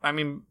I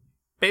mean,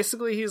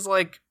 basically he's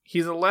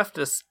a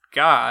leftist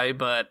guy,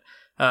 but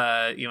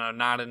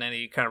not in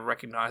any kind of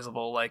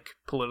recognizable like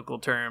political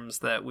terms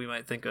that we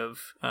might think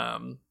of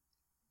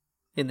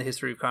in the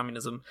history of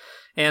communism.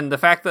 And the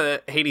fact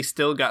that Haiti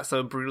still got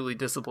so brutally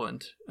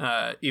disciplined,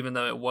 even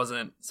though it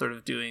wasn't sort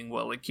of doing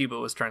what like Cuba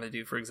was trying to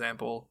do, for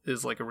example,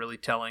 is like a really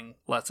telling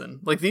lesson.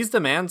 Like these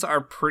demands are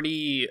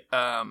pretty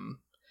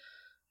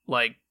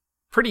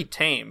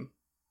tame.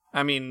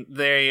 I mean,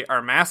 they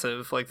are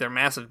massive, like they're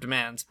massive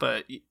demands,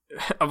 but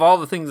of all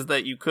the things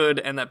that you could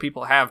and that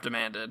people have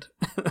demanded,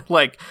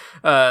 like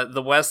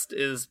the West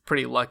is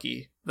pretty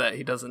lucky that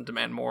he doesn't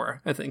demand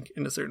more, I think,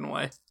 in a certain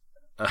way.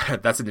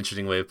 That's an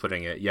interesting way of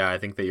putting it. Yeah, I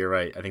think that you're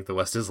right. I think the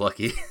West is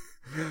lucky.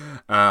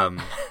 Well,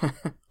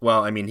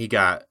 I mean, he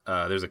got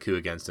there's a coup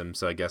against him,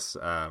 so I guess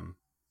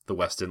the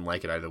West didn't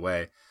like it either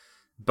way.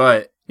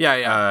 But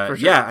for sure.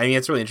 Yeah, I mean,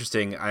 it's really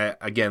interesting. I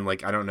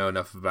don't know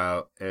enough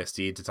about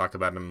Aristide to talk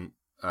about him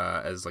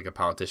as like a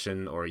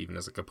politician or even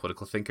as like a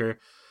political thinker.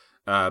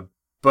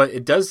 But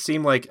it does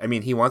seem like, I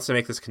mean, he wants to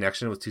make this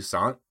connection with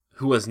Toussaint,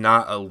 who was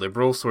not a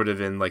liberal sort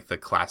of in like the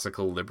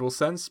classical liberal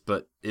sense,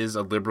 but is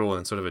a liberal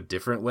in sort of a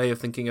different way of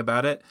thinking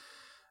about it.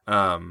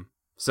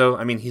 So,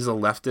 I mean, he's a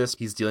leftist.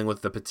 He's dealing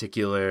with the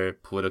particular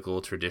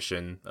political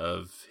tradition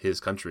of his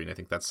country. And I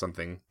think that's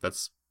something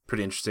that's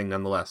pretty interesting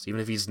nonetheless,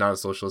 even if he's not a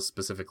socialist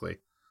specifically.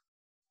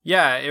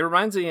 Yeah, it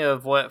reminds me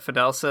of what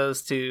Fidel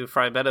says to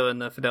Fray Beto in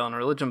the Fidel and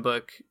Religion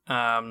book,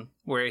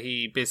 where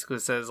he basically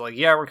says, like,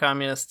 yeah, we're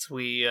communists.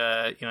 We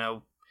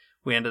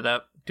ended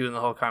up doing the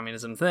whole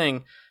communism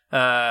thing.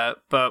 But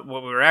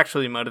what we were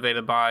actually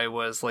motivated by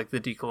was, like,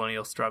 the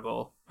decolonial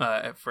struggle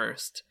at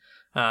first.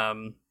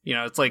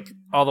 It's like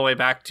all the way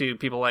back to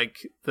people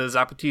like the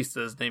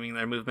Zapatistas naming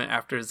their movement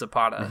after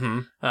Zapata.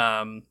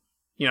 Mm-hmm.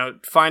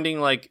 Finding,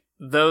 like,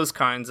 those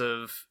kinds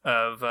of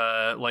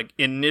like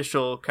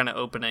initial kind of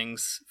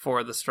openings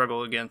for the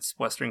struggle against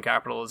Western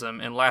capitalism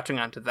and latching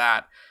onto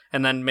that,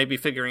 and then maybe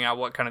figuring out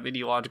what kind of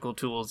ideological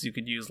tools you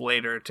could use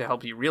later to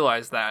help you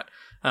realize that.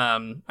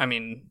 I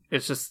mean,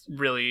 it's just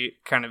really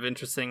kind of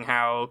interesting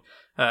how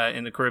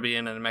in the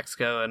Caribbean and in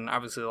Mexico and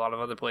obviously a lot of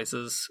other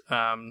places,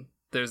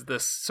 there's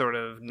this sort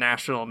of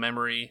national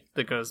memory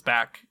that goes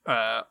back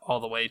all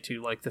the way to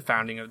like the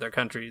founding of their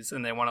countries,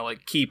 and they want to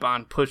like keep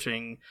on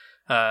pushing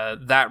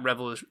that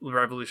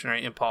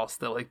revolutionary impulse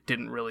that like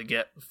didn't really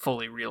get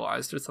fully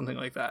realized or something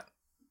like that.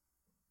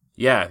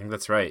 Yeah, I think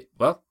that's right.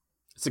 Well,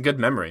 it's a good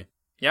memory.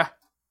 Yeah.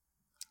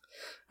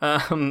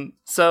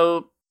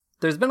 So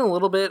there's been a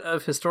little bit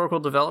of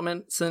historical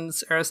development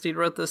since Aristide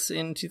wrote this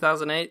in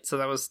 2008. So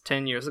that was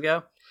 10 years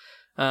ago.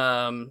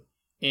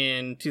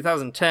 In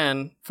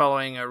 2010,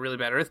 following a really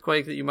bad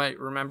earthquake that you might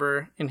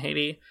remember in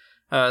Haiti,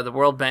 the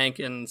World Bank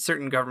and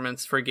certain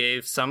governments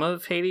forgave some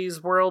of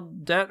Haiti's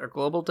world debt or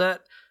global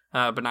debt,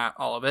 but not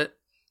all of it.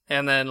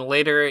 And then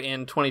later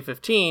in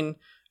 2015,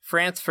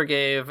 France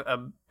forgave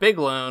a big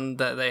loan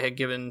that they had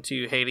given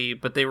to Haiti,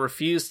 but they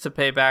refused to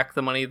pay back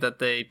the money that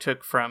they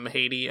took from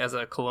Haiti as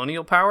a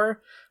colonial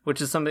power,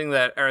 which is something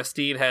that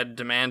Aristide had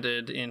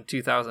demanded in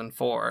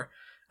 2004.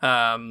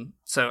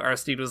 So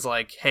Aristide was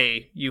like,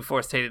 hey, you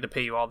forced Haiti to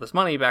pay you all this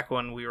money back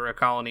when we were a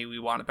colony. We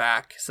want it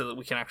back so that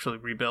we can actually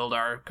rebuild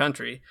our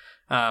country.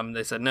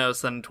 They said no.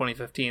 So then in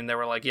 2015, they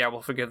were like, yeah,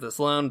 we'll forgive this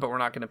loan, but we're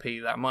not going to pay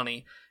you that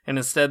money. And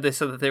instead, they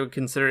said that they would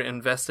consider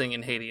investing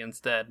in Haiti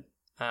instead.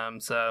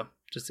 So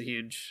just a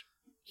huge,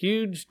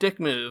 huge dick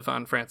move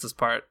on France's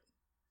part.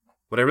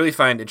 What I really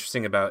find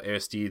interesting about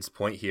Aristide's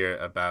point here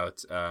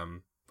about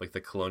like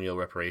the colonial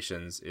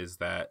reparations is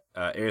that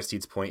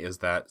Aristide's point is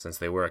that since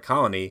they were a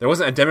colony, there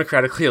wasn't a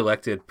democratically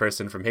elected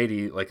person from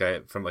Haiti,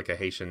 from a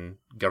Haitian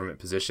government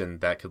position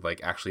that could like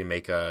actually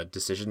make a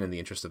decision in the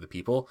interest of the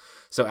people.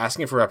 So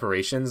asking for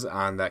reparations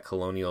on that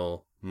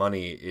colonial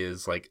money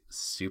is like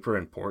super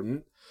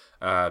important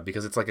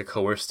because it's like a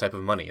coerced type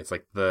of money. It's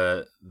like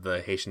the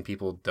Haitian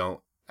people don't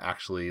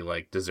actually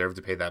like deserve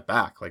to pay that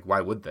back. Like,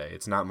 why would they?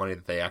 It's not money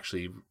that they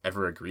actually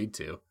ever agreed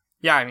to.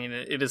 Yeah, I mean,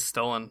 it is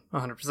stolen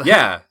 100%.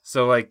 Yeah,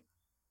 so, like,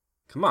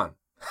 come on.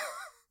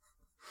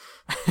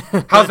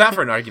 How's that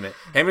for an argument?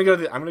 Hey, I'm gonna go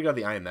to the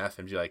IMF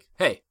and be like,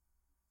 hey,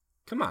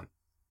 come on.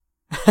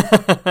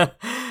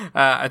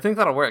 I think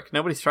that'll work.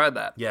 Nobody's tried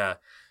that. Yeah.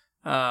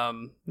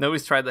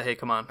 Nobody's tried the hey,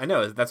 come on. I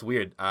know, that's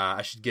weird.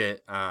 I should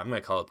get, I'm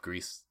gonna call up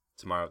Greece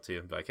tomorrow, too,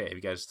 and be like, hey, have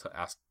you guys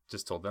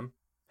just told them?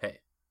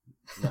 Hey,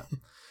 no.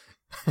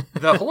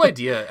 The whole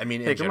idea, I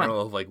mean, in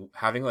general, of like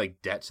having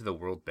like debt to the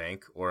World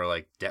Bank or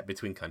like debt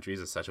between countries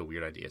is such a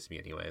weird idea to me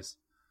anyways.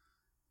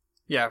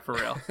 Yeah, for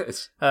real.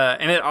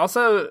 And it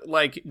also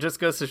like just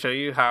goes to show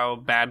you how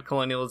bad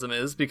colonialism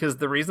is, because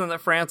the reason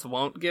that France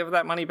won't give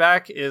that money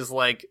back is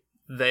like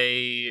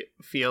they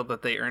feel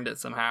that they earned it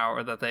somehow,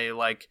 or that they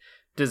like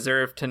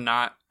deserve to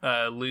not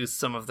lose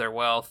some of their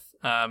wealth,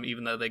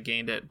 even though they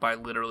gained it by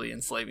literally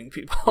enslaving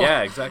people.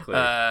 Yeah, exactly.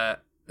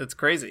 It's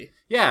crazy.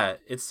 Yeah,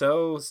 it's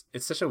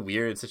such a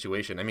weird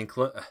situation. I mean,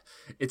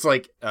 it's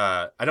like,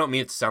 I don't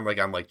mean it to sound like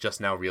I'm like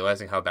just now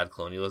realizing how bad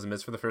colonialism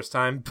is for the first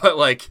time, but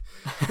like,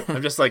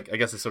 I'm just like, I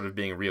guess it's sort of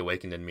being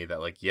reawakened in me that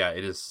like, yeah,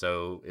 it is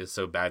so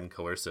bad and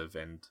coercive,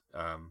 and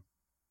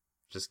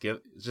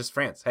just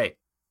France. Hey,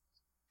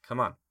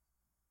 come on.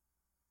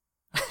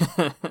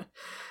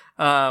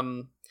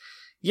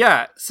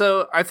 Yeah,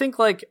 so I think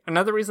like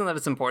another reason that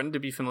it's important to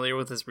be familiar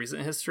with this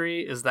recent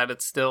history is that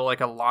it's still like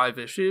a live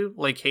issue.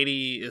 Like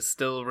Haiti is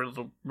still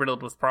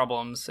riddled with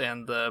problems,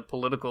 and the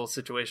political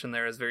situation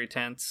there is very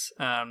tense.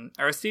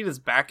 Aristide is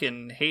back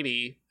in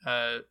Haiti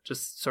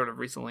just sort of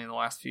recently in the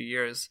last few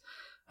years.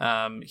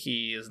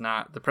 He is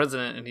not the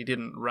president, and he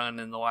didn't run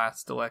in the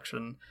last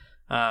election.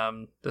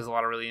 There's a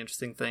lot of really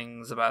interesting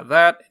things about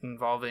that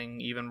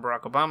involving even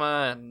Barack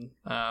Obama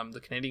and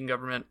the Canadian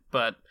government,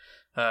 but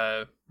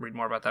read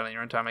more about that on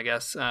your own time, I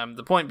guess.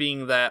 The point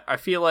being that I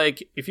feel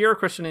like if you're a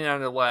Christian on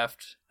the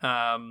left,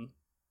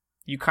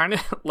 you kind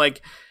of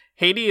like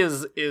Haiti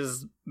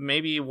is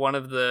maybe one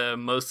of the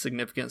most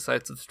significant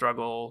sites of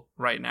struggle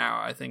right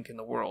now, I think, in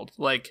the world.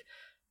 Like,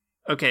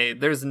 okay,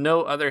 there's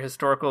no other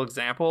historical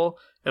example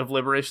of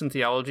liberation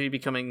theology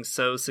becoming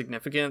so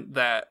significant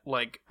that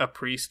like a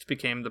priest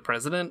became the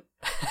president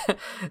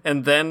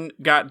and then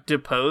got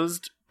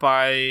deposed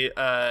by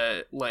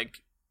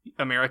like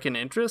American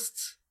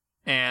interests,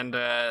 and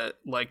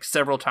like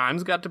several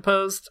times got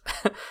deposed.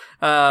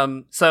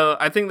 So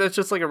I think that's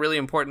just like a really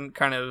important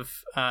kind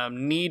of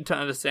need to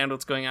understand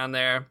what's going on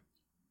there,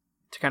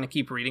 to kind of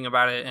keep reading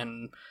about it,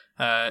 and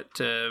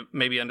to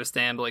maybe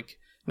understand like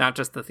not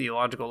just the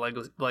theological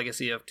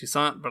legacy of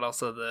Toussaint, but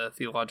also the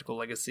theological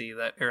legacy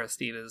that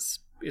Aristide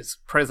is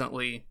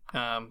presently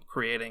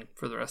creating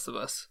for the rest of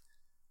us.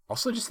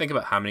 Also, just think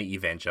about how many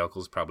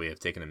evangelicals probably have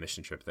taken a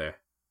mission trip there.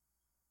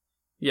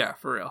 Yeah,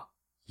 for real.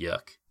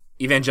 Yuck.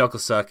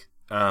 Evangelicals suck,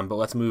 but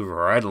let's move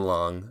right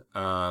along.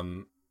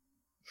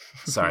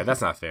 Sorry,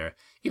 that's not fair.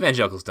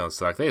 Evangelicals don't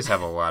suck. They just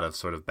have a lot of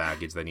sort of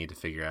baggage they need to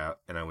figure out,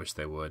 and I wish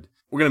they would.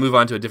 We're going to move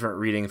on to a different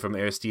reading from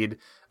Aristide.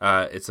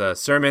 It's a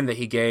sermon that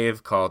he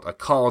gave called A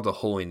Call to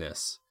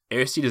Holiness.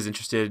 Aristide is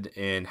interested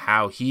in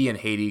how he and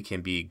Haiti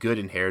can be good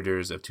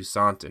inheritors of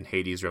Toussaint and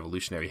Haiti's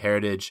revolutionary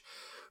heritage.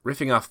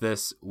 Riffing off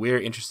this,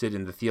 we're interested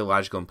in the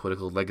theological and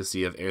political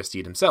legacy of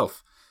Aristide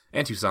himself,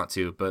 and Toussaint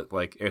too, but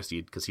like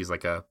Aristide because he's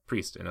like a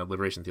priest and a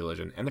liberation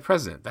theologian, and the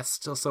president. That's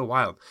still so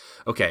wild.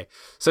 Okay,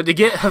 so to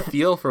get a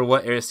feel for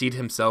what Aristide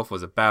himself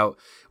was about,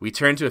 we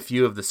turn to a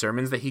few of the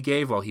sermons that he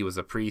gave while he was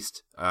a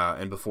priest,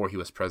 and before he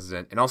was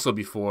president, and also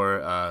before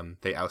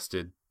they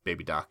ousted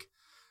Baby Doc.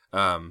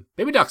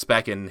 Baby Doc's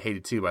back in Haiti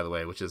too, by the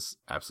way, which is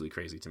absolutely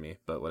crazy to me,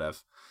 but whatever.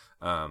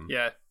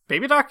 Yeah,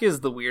 Baby Doc is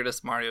the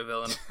weirdest Mario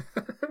villain.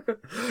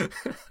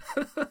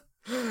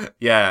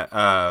 Yeah,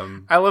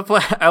 I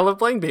love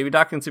playing Baby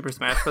Doc in Super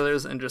Smash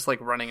Brothers and just like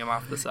running him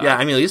off the side. Yeah,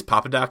 I mean, at least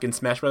Papa Doc in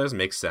Smash Brothers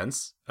makes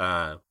sense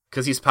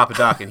because he's Papa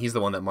Doc and he's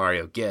the one that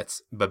Mario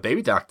gets. But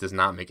Baby Doc does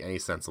not make any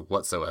sense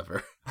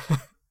whatsoever.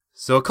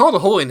 So, A Call to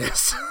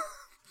Holiness.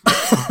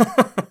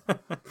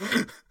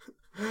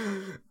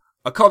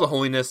 A Call to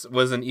Holiness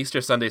was an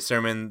Easter Sunday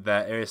sermon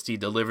that Aristide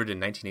delivered in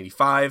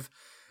 1985.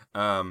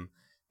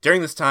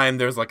 During this time,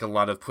 there was like a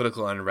lot of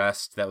political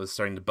unrest that was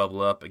starting to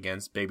bubble up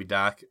against Baby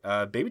Doc.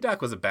 Baby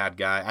Doc was a bad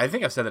guy. I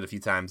think I've said that a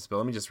few times, but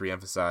let me just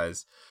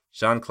reemphasize.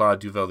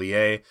 Jean-Claude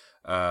Duvalier,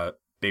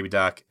 Baby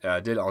Doc,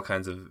 did all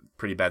kinds of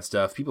pretty bad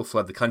stuff. People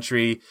fled the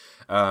country.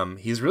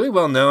 He's really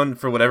well known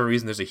for whatever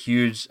reason. There's a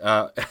huge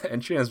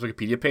entry on his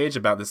Wikipedia page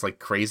about this like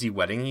crazy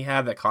wedding he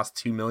had that cost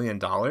 $2 million.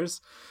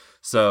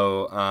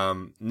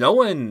 So no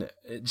one,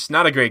 just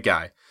not a great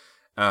guy.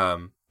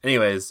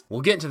 Anyways,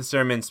 we'll get into the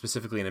sermon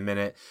specifically in a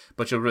minute,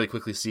 but you'll really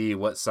quickly see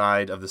what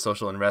side of the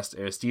social unrest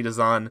Aristide is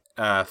on.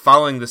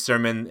 Following the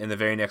sermon in the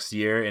very next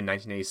year, in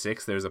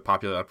 1986, there was a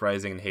popular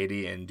uprising in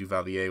Haiti, and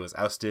Duvalier was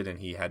ousted, and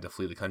he had to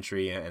flee the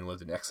country and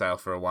lived in exile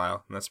for a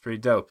while, and that's pretty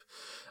dope.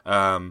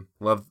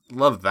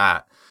 Love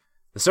that.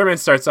 The sermon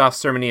starts off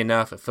sermony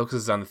enough. It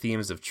focuses on the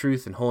themes of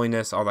truth and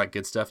holiness, all that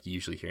good stuff you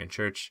usually hear in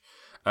church.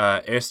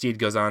 Aristide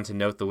goes on to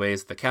note the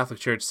ways that the Catholic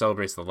Church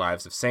celebrates the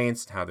lives of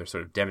saints and how they're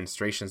sort of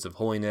demonstrations of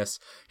holiness.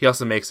 He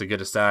also makes a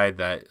good aside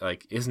that,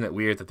 like, isn't it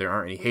weird that there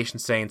aren't any Haitian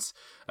saints,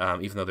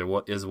 even though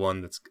there is one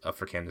that's up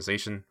for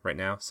canonization right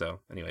now. So,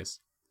 anyways,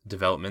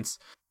 developments.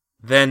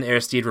 Then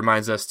Aristide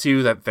reminds us,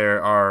 too, that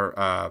there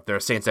are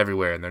saints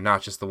everywhere, and they're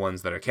not just the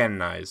ones that are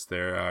canonized.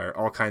 There are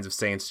all kinds of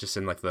saints just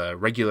in, like, the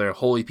regular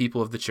holy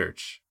people of the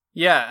church.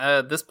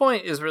 Yeah, this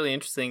point is really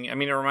interesting. I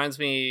mean, it reminds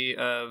me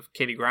of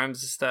Katie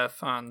Grimes'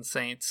 stuff on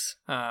saints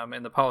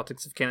and the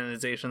politics of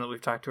canonization that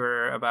we've talked to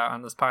her about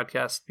on this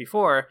podcast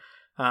before.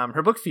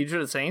 Her book,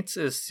 Fugitive Saints,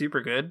 is super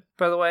good,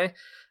 by the way.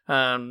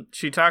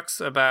 She talks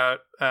about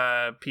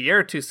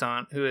Pierre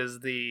Toussaint, who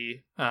is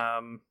the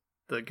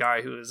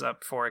guy who is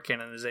up for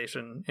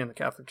canonization in the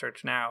Catholic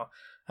Church now.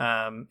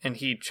 And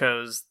he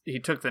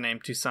took the name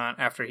Toussaint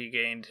after he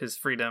gained his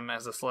freedom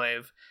as a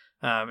slave,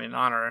 in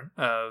honor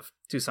of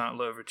Toussaint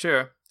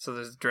Louverture. So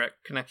there's a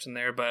direct connection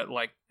there, but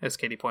like, as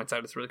Katie points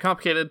out, it's really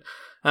complicated.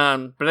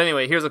 But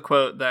anyway, here's a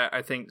quote that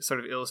I think sort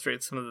of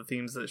illustrates some of the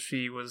themes that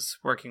she was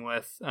working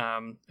with,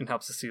 and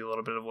helps us see a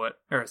little bit of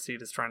what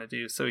Aristide is trying to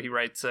do. So he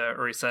writes,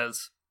 or he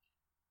says,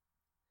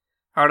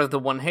 out of the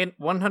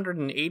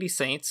 180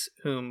 saints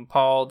whom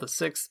Paul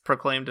VI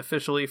proclaimed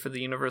officially for the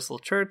Universal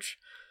Church,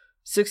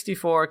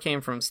 64 came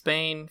from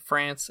Spain,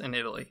 France, and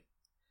Italy.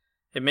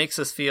 It makes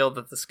us feel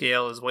that the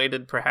scale is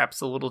weighted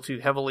perhaps a little too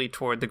heavily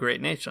toward the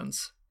great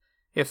nations.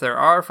 If there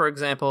are, for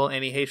example,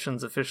 any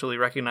Haitians officially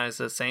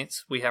recognized as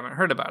saints, we haven't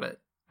heard about it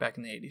back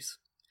in the 80s.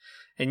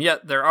 And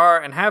yet there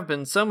are and have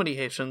been so many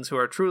Haitians who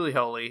are truly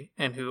holy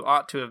and who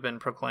ought to have been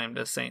proclaimed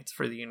as saints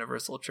for the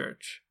Universal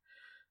Church.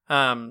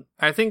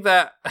 I think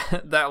that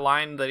that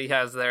line that he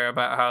has there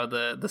about how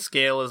the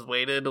scale is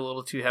weighted a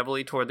little too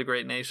heavily toward the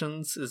great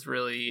nations is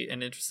really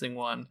an interesting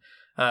one.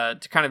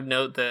 To kind of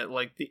note that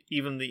like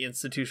even the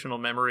institutional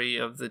memory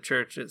of the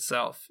church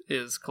itself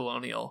is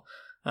colonial,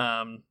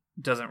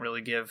 doesn't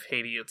really give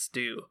Haiti its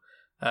due,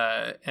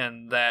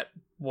 and that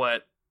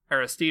what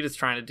Aristide is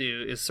trying to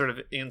do is sort of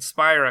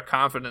inspire a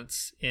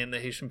confidence in the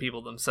Haitian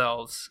people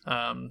themselves,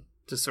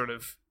 to sort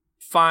of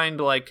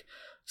find like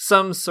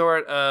some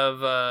sort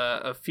of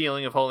a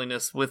feeling of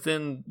holiness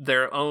within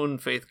their own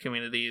faith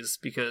communities,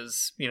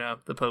 because, you know,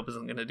 the Pope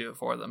isn't going to do it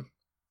for them.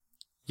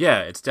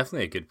 Yeah, it's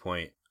definitely a good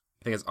point.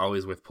 I think it's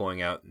always worth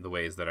pulling out the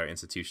ways that our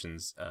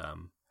institutions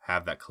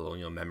have that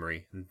colonial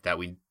memory, and that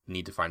we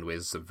need to find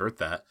ways to subvert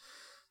that.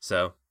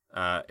 So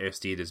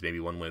Aristide is maybe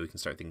one way we can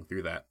start thinking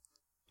through that.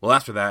 Well,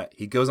 after that,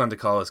 he goes on to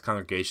call his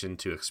congregation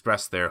to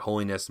express their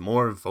holiness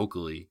more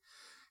vocally.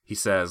 He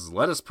says,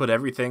 "Let us put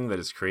everything that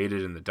is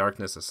created in the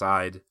darkness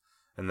aside,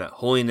 and that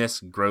holiness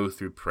grow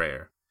through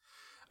prayer."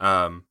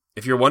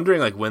 If you're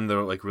wondering like when the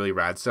like really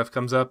rad stuff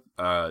comes up,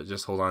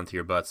 just hold on to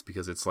your butts,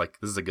 because it's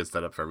like, this is a good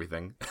setup for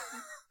everything.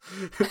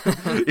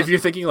 If you're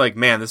thinking like,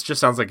 man, this just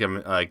sounds like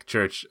a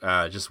church,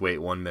 just wait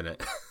 1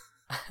 minute.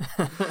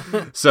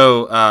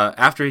 So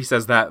after he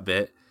says that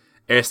bit,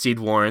 Aristide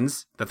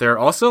warns that there are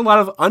also a lot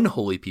of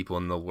unholy people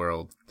in the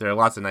world. There are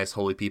lots of nice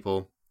holy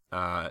people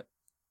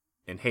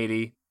in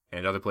Haiti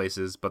and other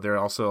places, but there are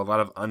also a lot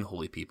of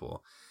unholy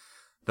people.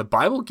 The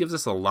Bible gives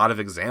us a lot of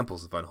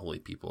examples of unholy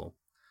people.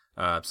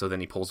 So then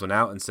he pulls one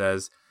out and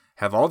says,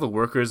 "Have all the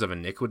workers of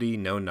iniquity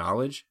no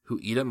knowledge, who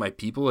eat up my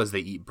people as they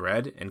eat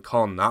bread, and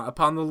call not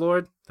upon the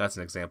Lord?" That's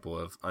an example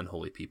of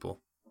unholy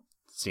people.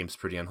 Seems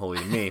pretty unholy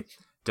to me.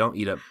 Don't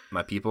eat up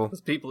my people.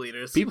 It's people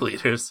eaters. People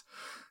eaters.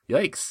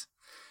 Yikes.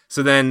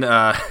 So then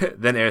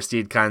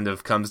Aristide kind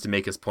of comes to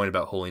make his point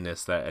about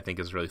holiness that I think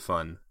is really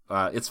fun.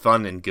 It's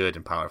fun and good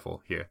and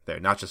powerful there,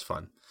 not just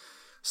fun.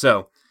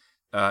 So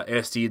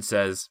Aristide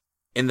says,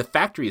 "In the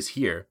factories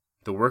here,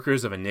 the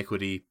workers of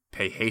iniquity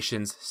pay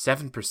Haitians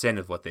 7%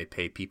 of what they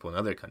pay people in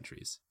other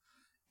countries.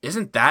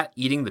 Isn't that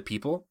eating the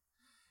people?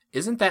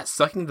 Isn't that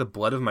sucking the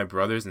blood of my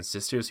brothers and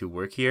sisters who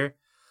work here,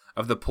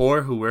 of the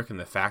poor who work in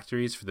the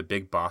factories for the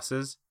big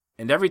bosses?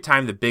 And every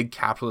time the big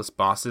capitalist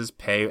bosses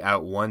pay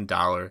out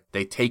 $1,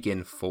 they take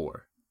in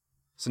 4.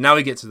 So now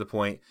we get to the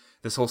point.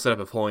 This whole setup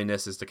of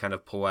holiness is to kind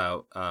of pull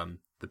out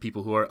the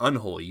people who are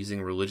unholy,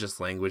 using religious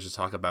language to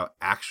talk about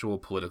actual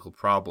political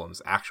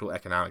problems, actual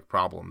economic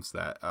problems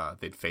that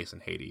they'd face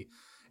in Haiti,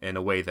 in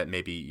a way that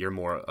maybe you're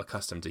more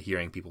accustomed to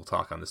hearing people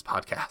talk on this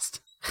podcast.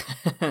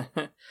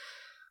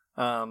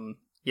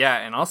 Yeah,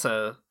 and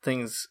also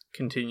things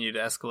continue to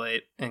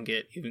escalate and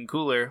get even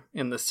cooler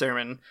in this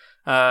sermon.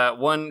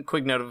 One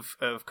quick note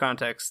of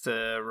context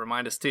to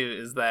remind us too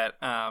is that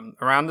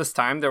around this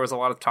time there was a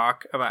lot of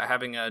talk about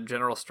having a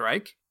general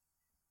strike,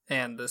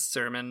 and this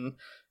sermon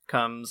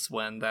comes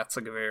when that's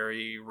like a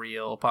very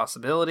real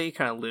possibility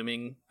kind of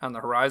looming on the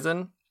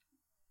horizon.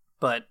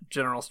 But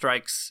general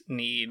strikes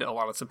need a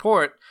lot of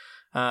support,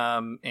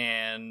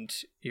 and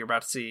you're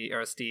about to see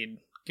Aristide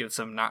give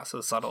some not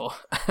so subtle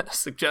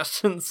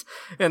suggestions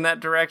in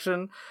that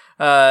direction.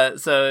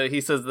 So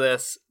he says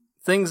this: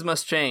 "Things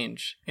must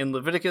change. In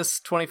Leviticus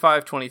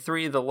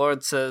 25:23, the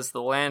Lord says,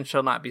 'The land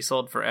shall not be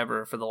sold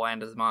forever, for the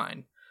land is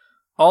mine.'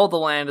 All the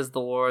land is the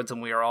Lord's,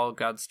 and we are all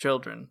God's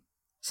children.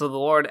 So the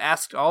Lord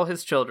asked all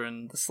his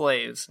children, the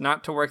slaves,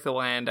 not to work the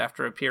land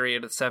after a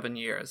period of 7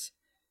 years.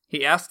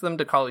 He asked them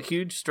to call a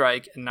huge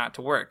strike and not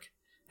to work.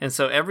 And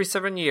so every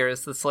 7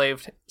 years, the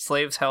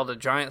slaves held a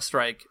giant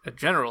strike, a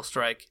general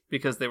strike,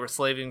 because they were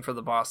slaving for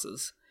the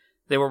bosses.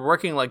 They were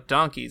working like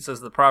donkeys,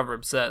 as the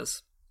proverb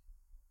says.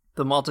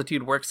 The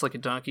multitude works like a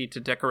donkey to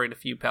decorate a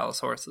few palace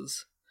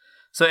horses.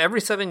 So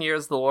every 7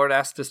 years, the Lord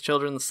asked his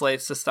children, the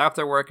slaves, to stop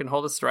their work and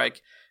hold a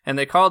strike, and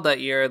they called that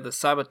year the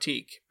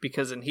Sabbatique,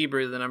 because in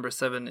Hebrew the number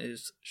 7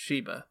 is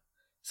Sheba.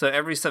 So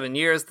every 7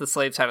 years, the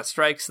slaves had a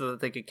strike so that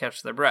they could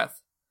catch their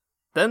breath.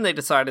 Then they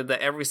decided that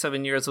every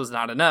 7 years was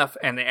not enough,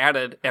 and they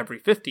added every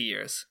 50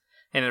 years.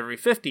 And every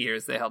 50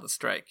 years they held a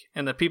strike,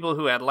 and the people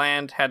who had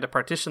land had to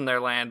partition their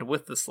land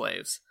with the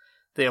slaves.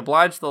 They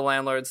obliged the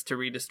landlords to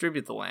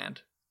redistribute the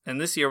land. And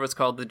this year was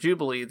called the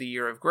Jubilee, the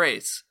year of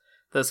grace.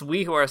 Thus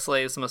we who are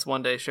slaves must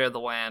one day share the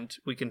land.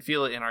 We can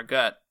feel it in our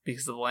gut,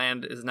 because the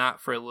land is not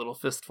for a little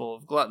fistful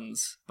of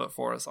gluttons, but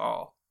for us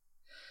all.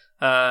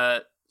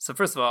 So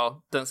first of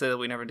all, don't say that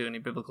we never do any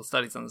biblical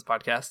studies on this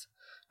podcast.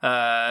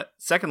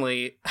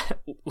 Secondly,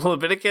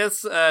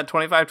 Leviticus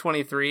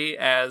 25:23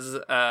 as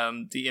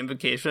the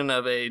invocation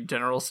of a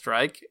general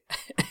strike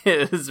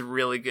is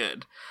really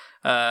good.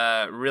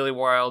 Really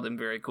wild and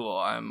very cool.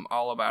 I'm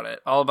all about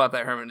it. All about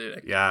that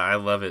hermeneutic. Yeah, I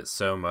love it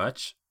so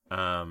much.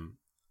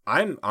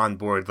 I'm on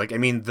board. Like, I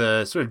mean,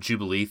 the sort of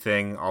Jubilee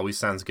thing always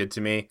sounds good to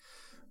me,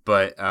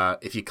 but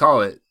if you call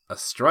it a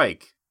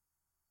strike,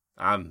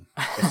 I'm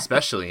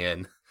especially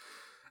in.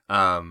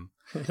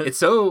 It's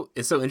so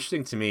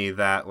interesting to me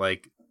that,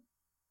 like,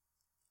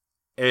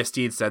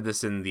 Aristide said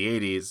this in the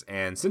 80s,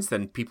 and since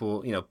then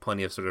people,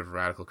 plenty of sort of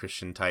radical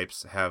Christian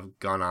types have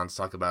gone on to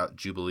talk about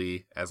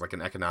Jubilee as like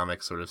an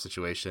economic sort of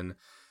situation,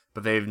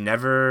 but they've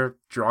never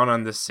drawn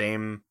on the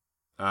same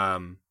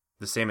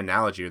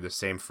analogy or the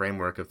same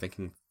framework of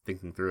thinking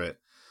through it.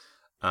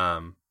 I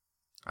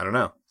don't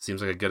know.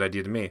 Seems like a good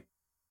idea to me.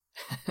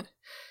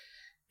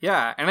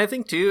 Yeah, and I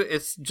think too,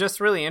 it's just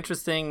really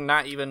interesting,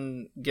 not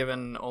even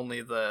given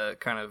only the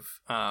kind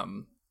of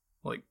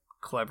like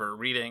clever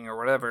reading or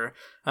whatever,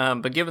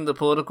 but given the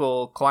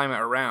political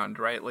climate around,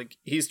 right? Like,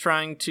 he's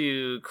trying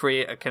to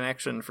create a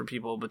connection for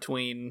people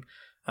between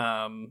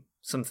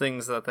some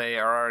things that they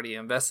are already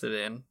invested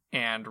in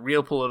and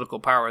real political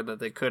power that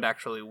they could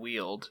actually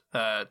wield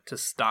to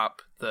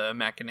stop the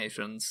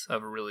machinations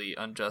of a really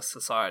unjust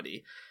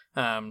society.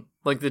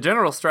 Like, the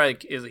general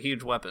strike is a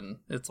huge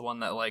weapon. It's one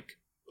that, like,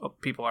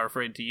 people are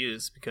afraid to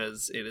use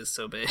because it is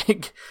so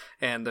big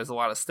and there's a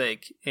lot of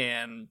stake,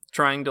 and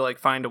trying to, like,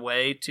 find a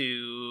way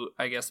to,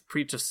 I guess,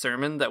 preach a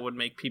sermon that would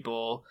make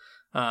people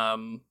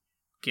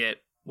get,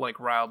 like,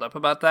 riled up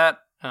about that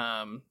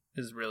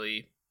is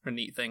really a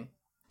neat thing.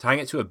 Tying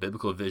it to a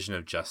biblical vision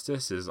of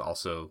justice is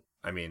also,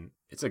 I mean,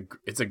 it's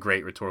a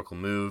great rhetorical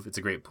move. It's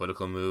a great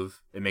political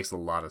move. It makes a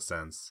lot of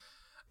sense.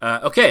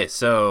 Okay,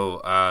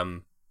 so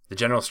the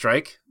general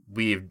strike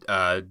we've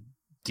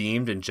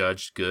deemed and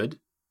judged good.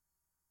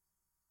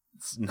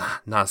 It's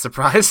not a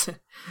surprise.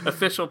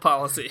 Official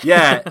policy.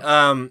 Yeah,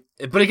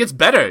 but it gets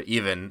better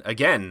even.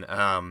 Again,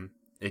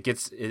 it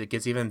gets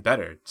even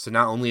better. So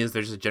not only is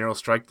there just a general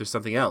strike, there's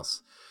something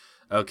else.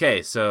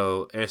 Okay,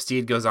 so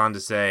Aristide goes on to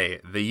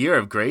say, the year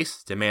of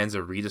grace demands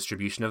a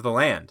redistribution of the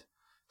land.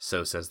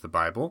 So says the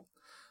Bible.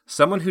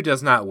 Someone who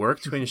does not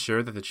work to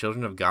ensure that the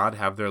children of God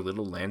have their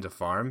little land to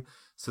farm,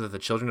 so that the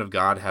children of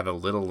God have a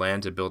little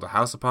land to build a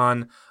house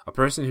upon, a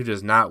person who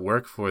does not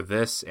work for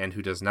this and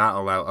who does not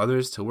allow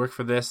others to work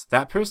for this,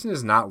 that person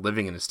is not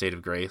living in a state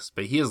of grace,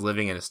 but he is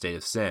living in a state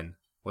of sin.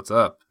 What's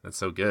up? That's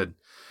so good.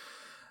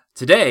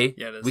 Today,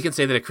 we can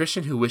say that a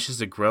Christian who wishes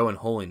to grow in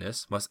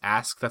holiness must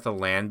ask that the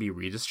land be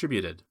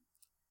redistributed.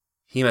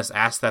 He must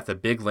ask that the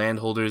big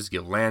landholders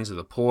give land to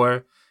the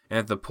poor, and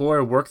that the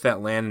poor work that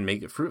land and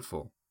make it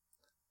fruitful.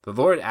 The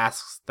Lord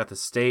asks that the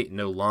state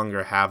no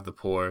longer have the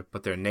poor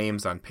but their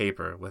names on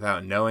paper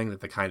without knowing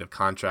that the kind of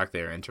contract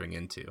they are entering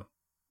into.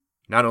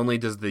 Not only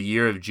does the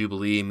year of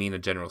Jubilee mean a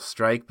general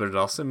strike, but it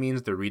also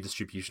means the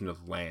redistribution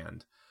of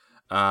land.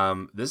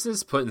 This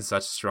is put in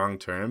such strong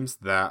terms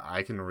that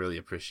I can really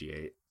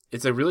appreciate.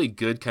 It's a really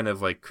good kind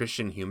of like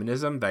Christian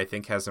humanism that I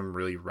think has some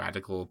really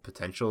radical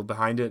potential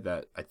behind it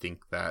that I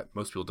think that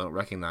most people don't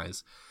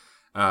recognize.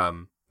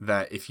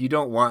 That if you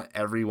don't want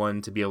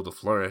everyone to be able to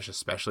flourish,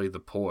 especially the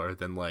poor,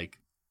 then, like,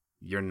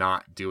 you're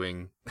not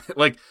doing,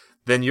 like,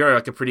 then you're,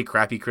 like, a pretty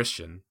crappy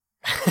Christian.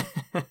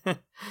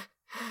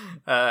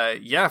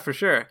 Yeah, for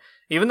sure.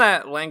 Even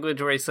that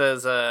language where he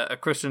says a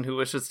Christian who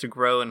wishes to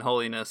grow in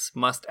holiness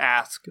must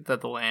ask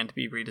that the land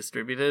be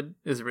redistributed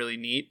is really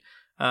neat.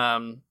 I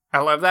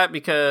love that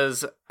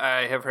because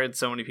I have heard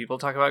so many people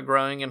talk about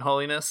growing in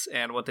holiness,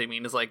 and what they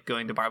mean is, like,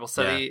 going to Bible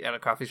study at a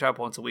coffee shop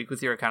once a week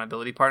with your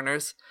accountability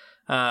partners.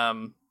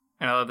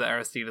 And I love that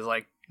Aristide is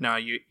like, no,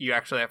 you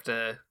actually have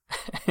to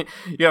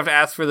you have to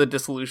ask for the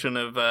dissolution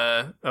of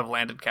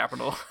landed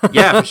capital.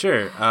 Yeah, for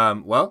sure.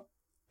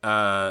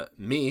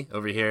 Me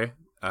over here,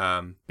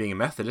 being a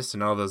Methodist,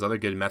 and all those other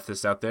good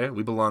Methodists out there,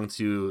 we belong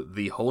to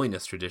the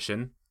holiness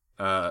tradition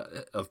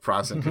of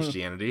Protestant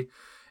Christianity,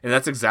 and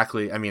that's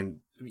exactly, I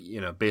mean,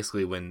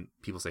 basically when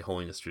people say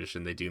holiness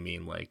tradition, they do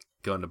mean, like,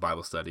 going to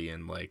Bible study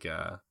and, like,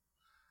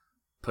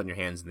 putting your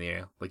hands in the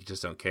air like you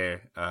just don't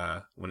care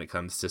when it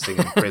comes to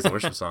singing praise and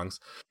worship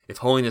songs. If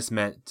holiness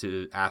meant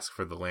to ask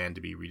for the land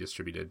to be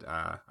redistributed,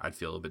 I'd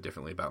feel a little bit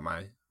differently about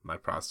my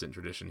Protestant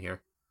tradition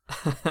here.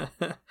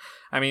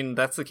 I mean,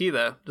 that's the key,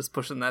 though. Just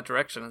push in that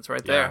direction. It's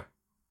right there.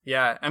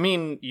 Yeah, I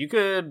mean, you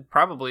could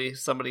probably,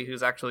 somebody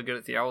who's actually good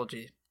at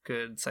theology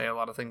could say a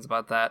lot of things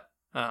about that.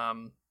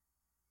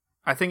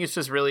 I think it's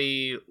just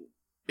really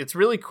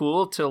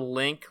cool to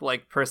link,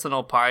 like,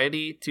 personal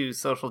piety to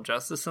social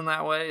justice in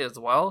that way as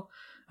well.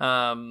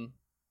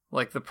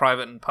 Like, the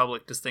private and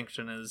public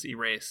distinction is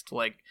erased.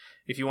 Like,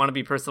 if you want to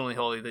be personally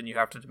holy, then you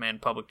have to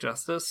demand public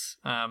justice.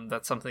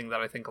 That's something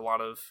that I think a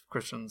lot of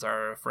Christians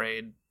are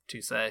afraid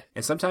to say.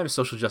 And sometimes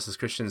social justice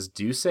Christians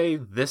do say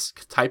this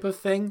type of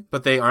thing,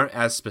 but they aren't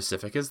as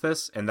specific as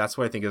this, and that's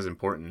what I think is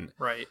important.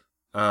 Right.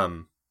 I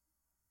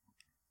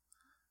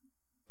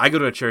go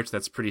to a church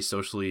that's pretty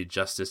socially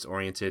justice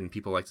oriented, and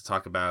people like to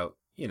talk about,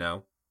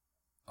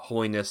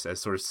 holiness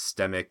as sort of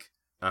systemic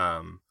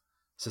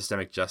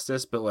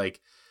justice, but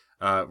like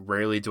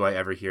rarely do I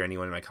ever hear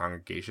anyone in my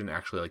congregation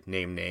actually like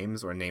name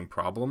names or name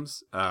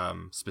problems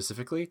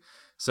specifically.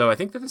 So I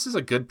think that this is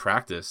a good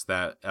practice,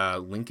 that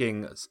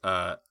linking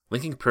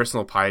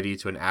personal piety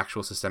to an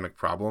actual systemic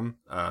problem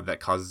that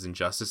causes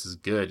injustice is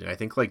good, and I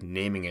think like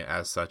naming it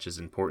as such is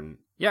important.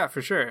 Yeah,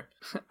 for sure.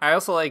 I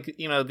also like,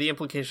 the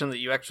implication that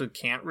you actually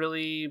can't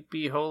really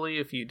be holy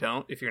if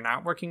you're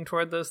not working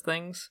toward those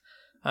things.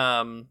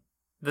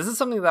 This is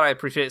something that I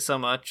appreciate so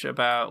much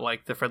about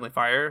like the Friendly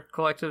Fire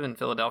Collective in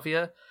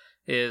Philadelphia,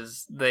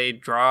 is they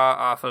draw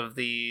off of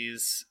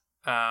these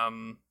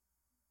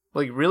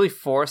like really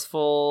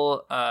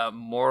forceful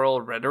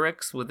moral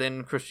rhetorics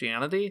within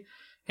Christianity,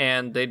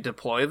 and they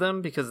deploy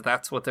them because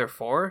that's what they're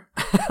for.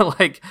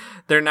 Like,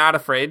 they're not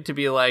afraid to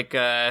be like,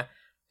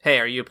 hey,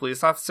 are you a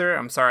police officer?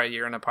 I'm sorry,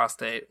 you're an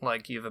apostate.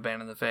 Like, you've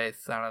abandoned the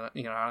faith. I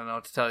don't know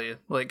what to tell you.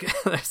 Like,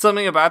 there's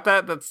something about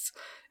that that's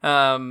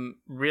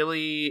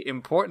really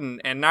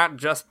important and not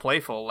just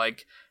playful.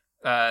 Like,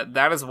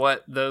 that is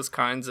what those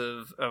kinds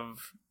of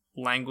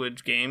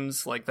language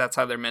games, like, that's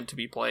how they're meant to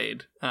be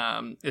played.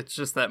 It's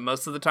just that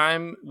most of the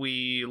time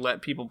we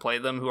let people play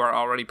them who are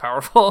already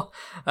powerful,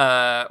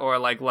 or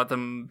like let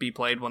them be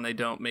played when they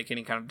don't make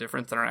any kind of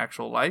difference in our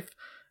actual life.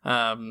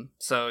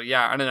 So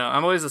yeah, I don't know.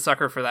 I'm always a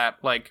sucker for that.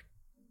 Like,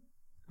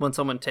 when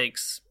someone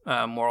takes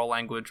moral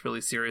language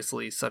really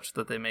seriously, such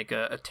that they make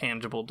a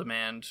tangible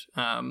demand,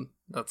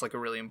 that's like a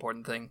really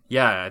important thing.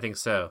 Yeah, I think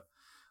so.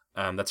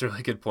 That's a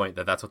really good point,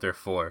 that's what they're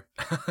for.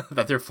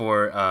 That they're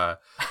for,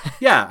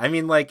 yeah, I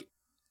mean, like,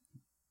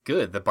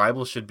 good. The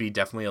Bible should be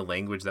definitely a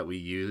language that we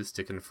use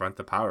to confront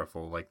the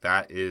powerful. Like,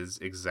 that is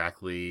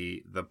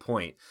exactly the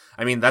point.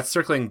 I mean, that's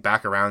circling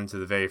back around to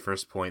the very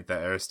first point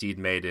that Aristide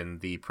made in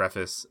the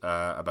preface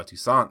about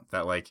Toussaint,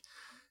 that, like,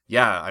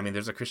 yeah, I mean,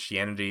 there's a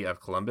Christianity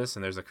of Columbus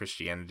and there's a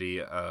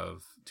Christianity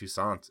of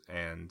Toussaint,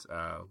 and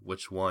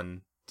which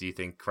one do you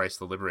think Christ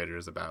the Liberator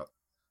is about?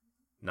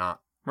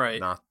 Not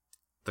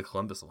the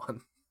Columbus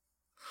one.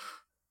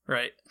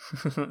 Right.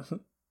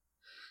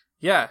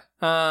 Yeah.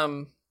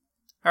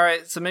 All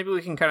right, so maybe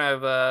we can kind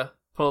of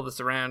pull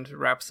this around,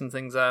 wrap some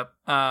things up.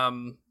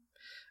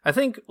 I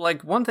think,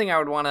 like, one thing I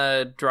would want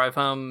to drive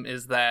home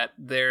is that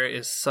there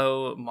is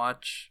so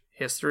much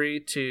history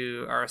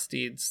to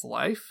Aristide's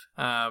life.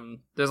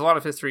 There's a lot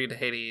of history to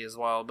Haiti as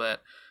well,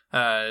 but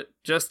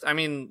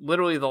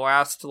literally the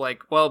last,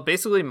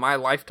 basically my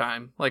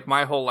lifetime, like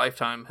my whole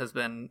lifetime has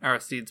been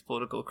Aristide's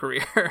political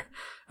career.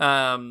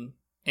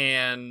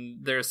 And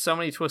there's so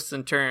many twists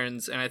and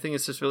turns, and I think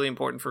it's just really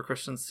important for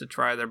Christians to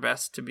try their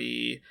best to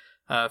be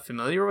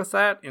familiar with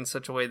that in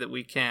such a way that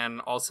we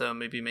can also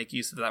maybe make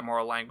use of that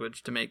moral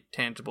language to make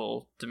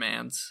tangible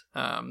demands,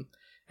 and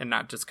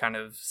not just kind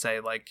of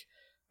say, like,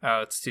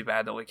 oh, it's too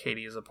bad that, like,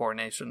 Haiti is a poor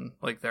nation.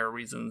 Like, there are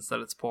reasons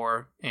that it's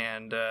poor,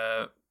 and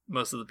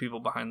most of the people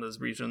behind those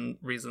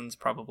reasons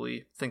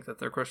probably think that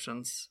they're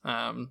Christians,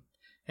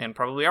 and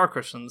probably are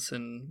Christians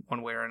in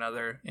one way or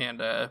another,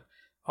 and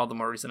all the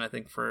more reason, I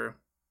think, for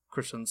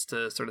Christians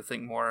to sort of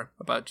think more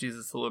about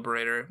Jesus the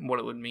Liberator and what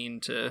it would mean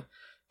to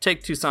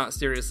take Toussaint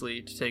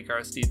seriously, to take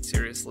Aristide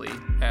seriously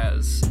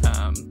as,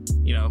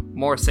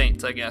 more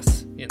saints, I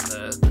guess, in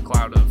the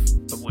cloud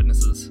of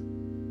witnesses.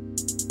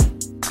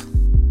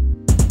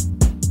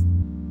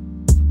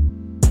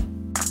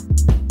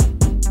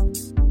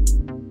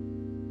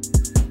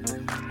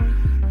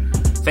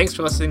 Thanks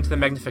for listening to the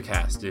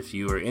Magnificast. If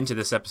you are into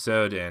this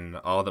episode and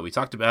all that we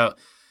talked about,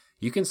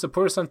 you can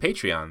support us on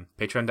Patreon,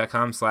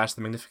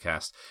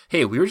 patreon.com/themagnificast.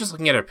 Hey, we were just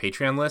looking at our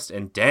Patreon list,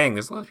 and dang,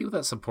 there's a lot of people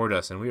that support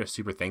us, and we are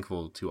super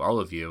thankful to all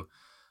of you.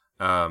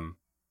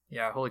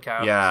 Yeah, holy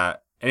cow. Yeah.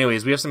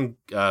 Anyways, we have some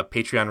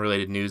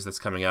Patreon-related news that's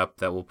coming up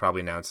that we'll probably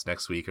announce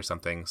next week or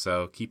something,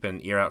 so keep an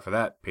ear out for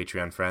that,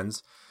 Patreon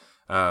friends.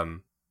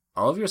 All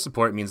of your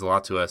support means a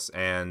lot to us,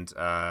 and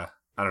I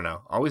don't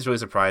know, always really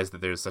surprised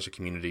that there's such a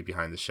community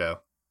behind the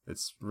show.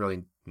 It's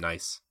really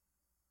nice.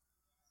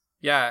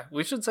 Yeah,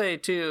 we should say,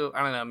 too,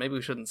 I don't know, maybe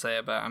we shouldn't say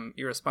it, but I'm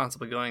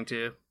irresponsibly going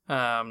to.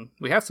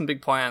 We have some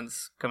big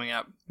plans coming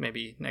up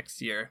maybe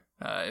next year,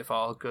 if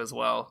all goes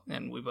well,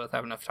 and we both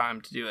have enough time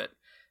to do it.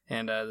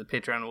 And the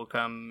Patreon will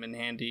come in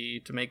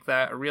handy to make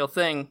that a real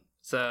thing.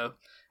 So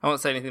I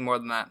won't say anything more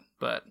than that,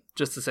 but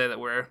just to say that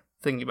we're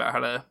thinking about how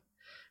to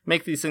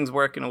make these things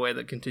work in a way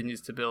that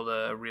continues to build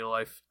a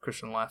real-life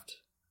Christian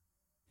left.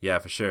 Yeah,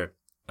 for sure.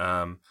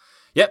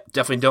 Yep,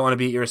 definitely don't want to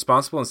be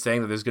irresponsible in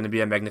saying that there's going to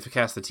be a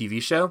Magnificast, the TV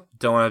show.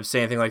 Don't want to say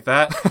anything like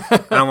that.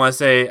 I don't want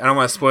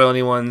to spoil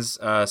anyone's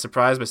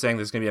surprise by saying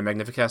there's going to be a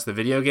Magnificast, the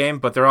video game,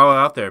 but they're all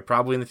out there,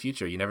 probably in the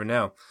future. You never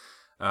know.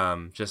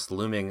 Just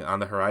looming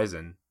on the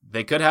horizon.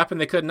 They could happen,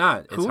 they could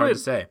not. It's hard to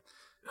say.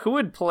 Who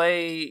would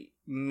play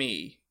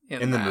me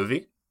in the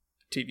movie?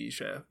 TV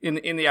show in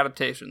the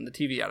adaptation, the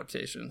TV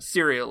adaptation,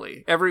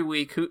 serially every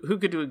week? Who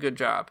could do a good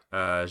job?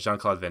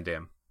 Jean-Claude Van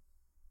Damme.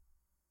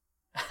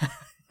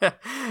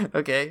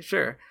 Okay,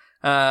 sure.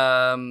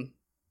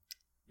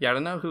 Yeah, I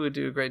don't know who would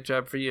do a great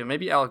job for you.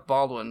 Maybe Alec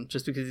Baldwin,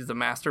 just because he's a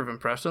master of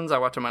impressions. I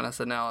watch him on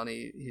SNL, and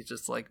he's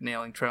just like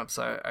nailing Trump.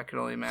 So I can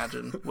only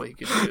imagine what he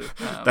could do.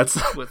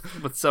 That's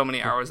with so many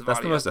hours of that's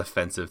audio. The most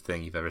offensive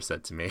thing you've ever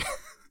said to me.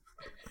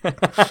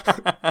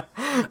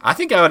 I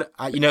think I would.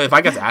 If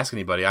I got to ask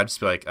anybody, I'd just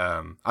be like,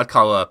 I'd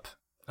call up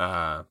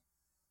Adam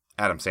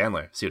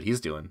Sandler, see what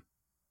he's doing.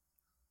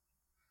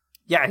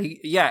 Yeah,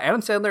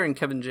 Adam Sandler and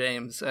Kevin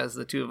James as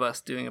the two of us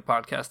doing a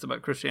podcast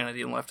about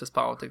Christianity and leftist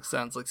politics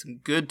sounds like some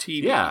good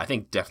TV. Yeah, I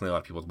think definitely a lot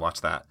of people would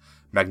watch that.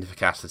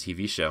 Magnificat, the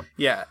TV show.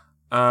 Yeah.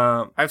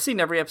 I've seen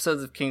every episode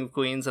of King of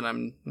Queens, and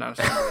I'm not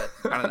ashamed of it.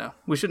 I don't know.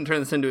 We shouldn't turn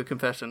this into a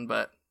confession,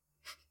 but...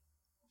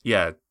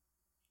 Yeah,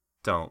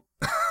 don't.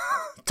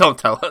 Don't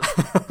tell us.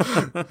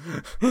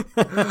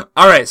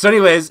 All right, so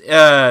anyways,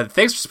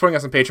 thanks for supporting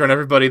us on Patreon,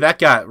 everybody. That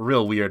got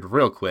real weird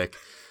real quick.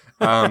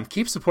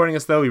 Keep supporting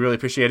us, though. We really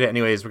appreciate it.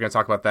 Anyways, we're going to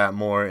talk about that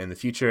more in the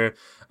future.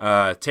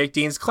 Take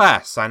Dean's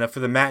class. Sign up for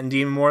the Matt and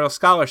Dean Memorial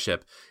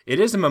Scholarship. It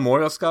is a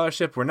memorial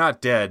scholarship. We're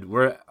not dead.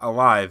 We're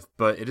alive,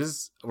 but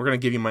we're going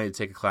to give you money to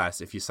take a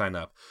class if you sign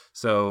up.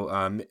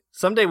 So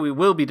someday we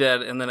will be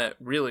dead, and then it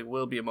really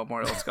will be a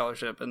memorial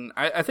scholarship. And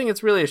I think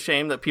it's really a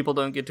shame that people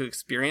don't get to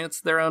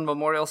experience their own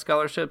memorial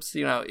scholarships,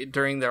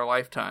 during their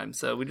lifetime.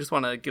 So we just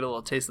want to get a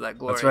little taste of that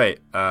glory. That's right.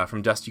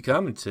 From dust you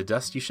come, and to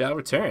dust you shall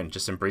return.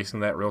 Just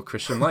embracing that real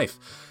Christian life.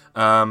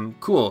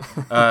 Cool.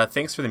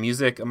 Thanks for the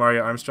music,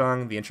 Mario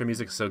Armstrong. The intro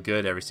music is so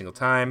good every single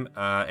time.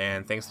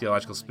 And thanks to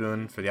Theological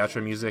Spoon for the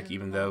outro music,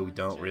 even though we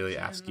don't really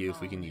ask you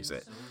if we can use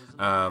it.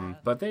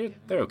 But they're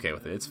okay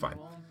with it. It's fine.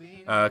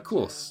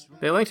 Cool.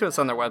 They linked to us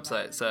on their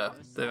website, so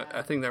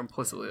I think they're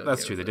implicitly okay.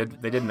 That's true.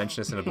 They did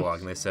mention us in a blog,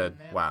 and they said,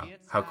 "Wow,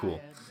 how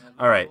cool."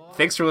 All right.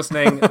 Thanks for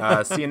listening.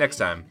 See you next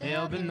time.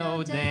 There'll be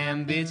no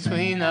dam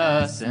between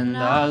us and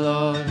our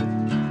Lord.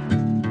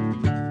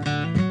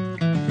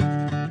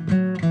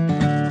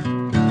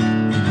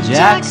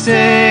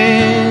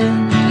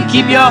 Jackson, you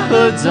keep your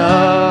hoods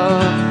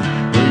up.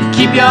 You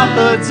keep your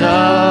hoods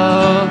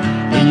up,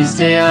 and you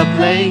stay up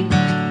late.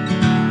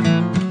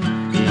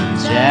 In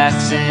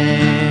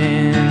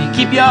Jackson, you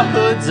keep your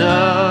hoods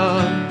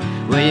up.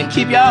 Well, you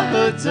keep your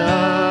hoods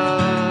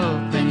up.